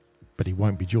player, but he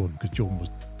won't be Jordan because Jordan was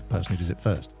person who did it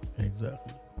first.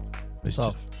 Exactly. It's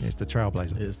tough. It's the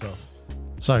trailblazer. It is tough.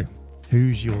 So,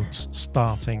 who's your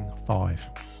starting 5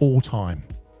 all time?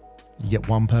 You get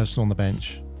one person on the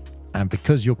bench, and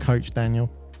because you're coach, Daniel,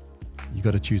 you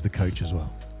got to choose the coach as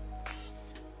well.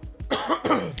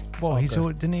 Well,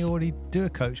 didn't he already do a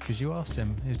coach? Because you asked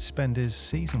him who'd spend his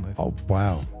season with. Oh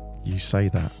wow, you say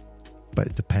that, but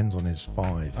it depends on his 5.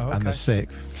 Oh, okay. And the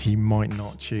 6th, he might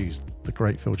not choose the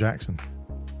great Phil Jackson.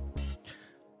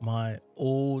 My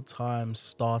all-time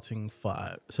starting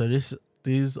 5. So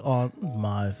these aren't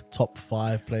my top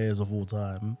 5 players of all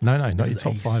time. No, not your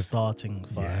top 5. Starting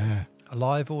 5. Yeah.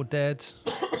 Alive or dead?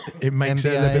 It makes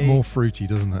it a little bit more fruity,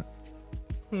 doesn't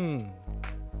it?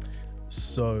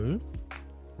 So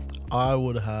I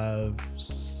would have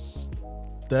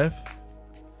Steph,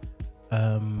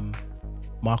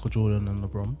 Michael Jordan, and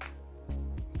LeBron.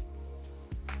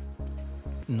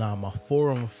 Now, my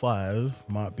 4 and 5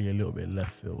 might be a little bit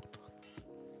left field.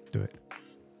 Do it.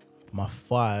 My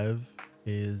 5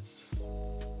 is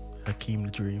Hakeem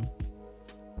the Dream.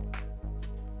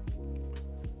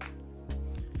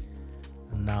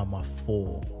 And now my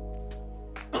 4.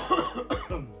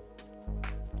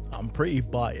 I'm pretty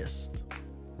biased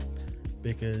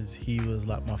because he was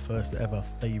like my first ever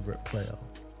favorite player.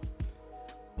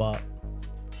 But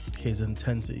his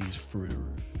intensity is through the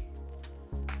roof.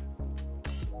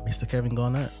 Mr. Kevin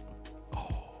Garnett.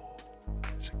 Oh,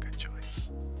 it's a good choice.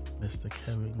 Mr.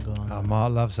 Kevin Garnett.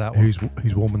 Mark loves that one.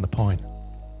 Who's warming the pine?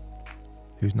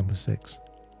 Who's number 6?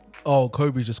 Oh,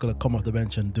 Kobe's just going to come off the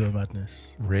bench and do a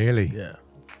madness. Really? Yeah.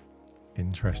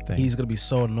 Interesting. He's going to be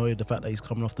so annoyed the fact that he's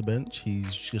coming off the bench.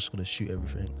 He's just going to shoot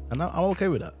everything. And I'm okay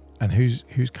with that. And who's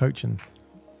coaching?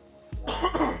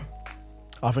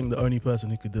 I think the only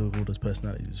person who could deal with all those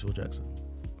personalities is Phil Jackson.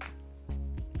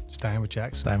 Staying with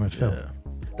Jackson. Staying with Phil. Yeah.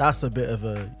 That's a bit of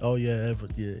a,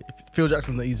 Phil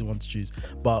Jackson's the easy one to choose.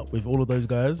 But with all of those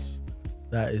guys,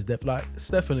 that is like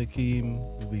Steph and Hakeem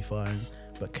will be fine.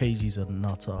 But KG's a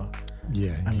nutter.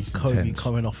 Yeah. And Kobe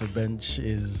coming off a bench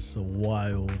is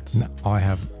wild. No, I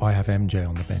have MJ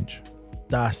on the bench.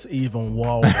 That's even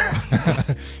wilder.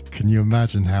 Can you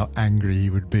imagine how angry he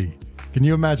would be? Can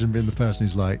you imagine being the person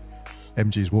who's like,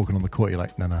 MJ's walking on the court, you're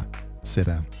like, no, sit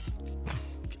down.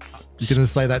 You're going to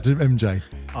say that to MJ?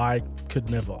 I could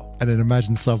never. And then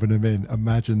imagine subbing him in.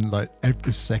 Imagine like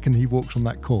every second he walks on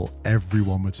that court,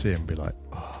 everyone would see him and be like,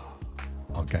 oh,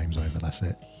 our game's over, that's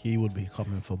it. He would be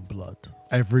coming for blood.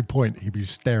 Every point he'd be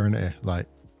staring at it like,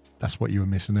 that's what you were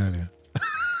missing earlier.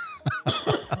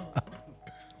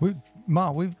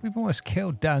 Mark, we've almost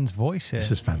killed Dan's voice here.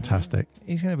 This is fantastic.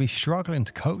 He's going to be struggling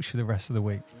to coach for the rest of the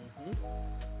week.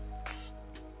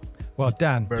 Well,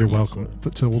 Dan, Very You're much welcome. so.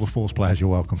 To all the Force players, you're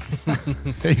welcome.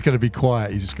 He's going to be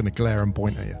quiet. He's just going to glare and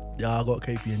point at you. Yeah, I got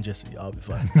KP and Jesse. I'll be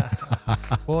fine.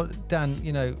 well,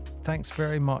 Dan, thanks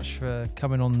very much for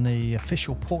coming on the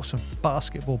official Portsmouth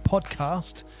Basketball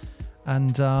podcast.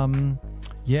 And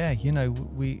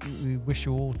we wish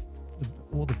you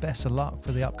all the best of luck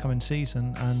for the upcoming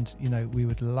season. And we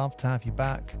would love to have you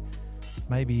back,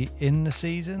 maybe in the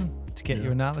season, to get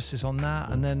your analysis on that,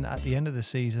 and then at the end of the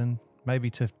season,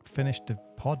 maybe to finish the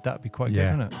pod. That'd be quite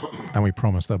good, wouldn't it? And we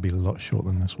promise they'll be a lot shorter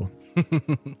than this one.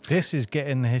 This is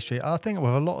getting the history. I think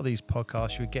with a lot of these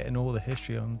podcasts, you're getting all the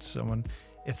history on someone.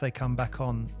 If they come back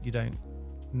on,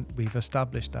 we've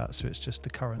established that, so it's just the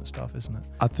current stuff, isn't it?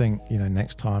 I think,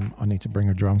 next time I need to bring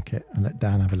a drum kit and let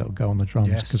Dan have a little go on the drums,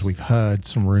 because Yes. we've heard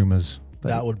some rumours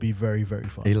That would be very, very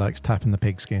fun. he likes tapping the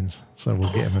pigskins, so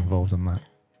we'll get him involved in that.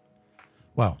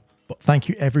 Well, thank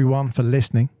you everyone for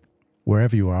listening,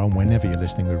 wherever you are and whenever you're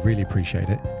listening. We really appreciate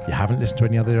it. If you haven't listened to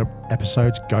any other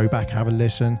episodes, go back, have a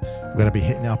listen. We're going to be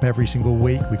hitting it up every single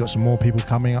week. We've got some more people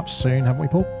coming up soon, haven't we,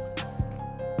 Paul?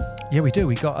 Yeah, we do.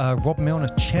 We got Rob Milner,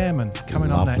 chairman,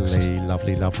 coming up next.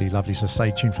 Lovely. So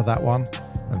stay tuned for that one.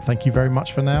 And thank you very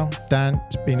much for now. Dan,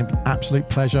 it's been an absolute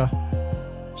pleasure.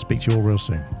 Speak to you all real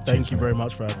soon. Thank you very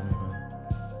much for having me, man.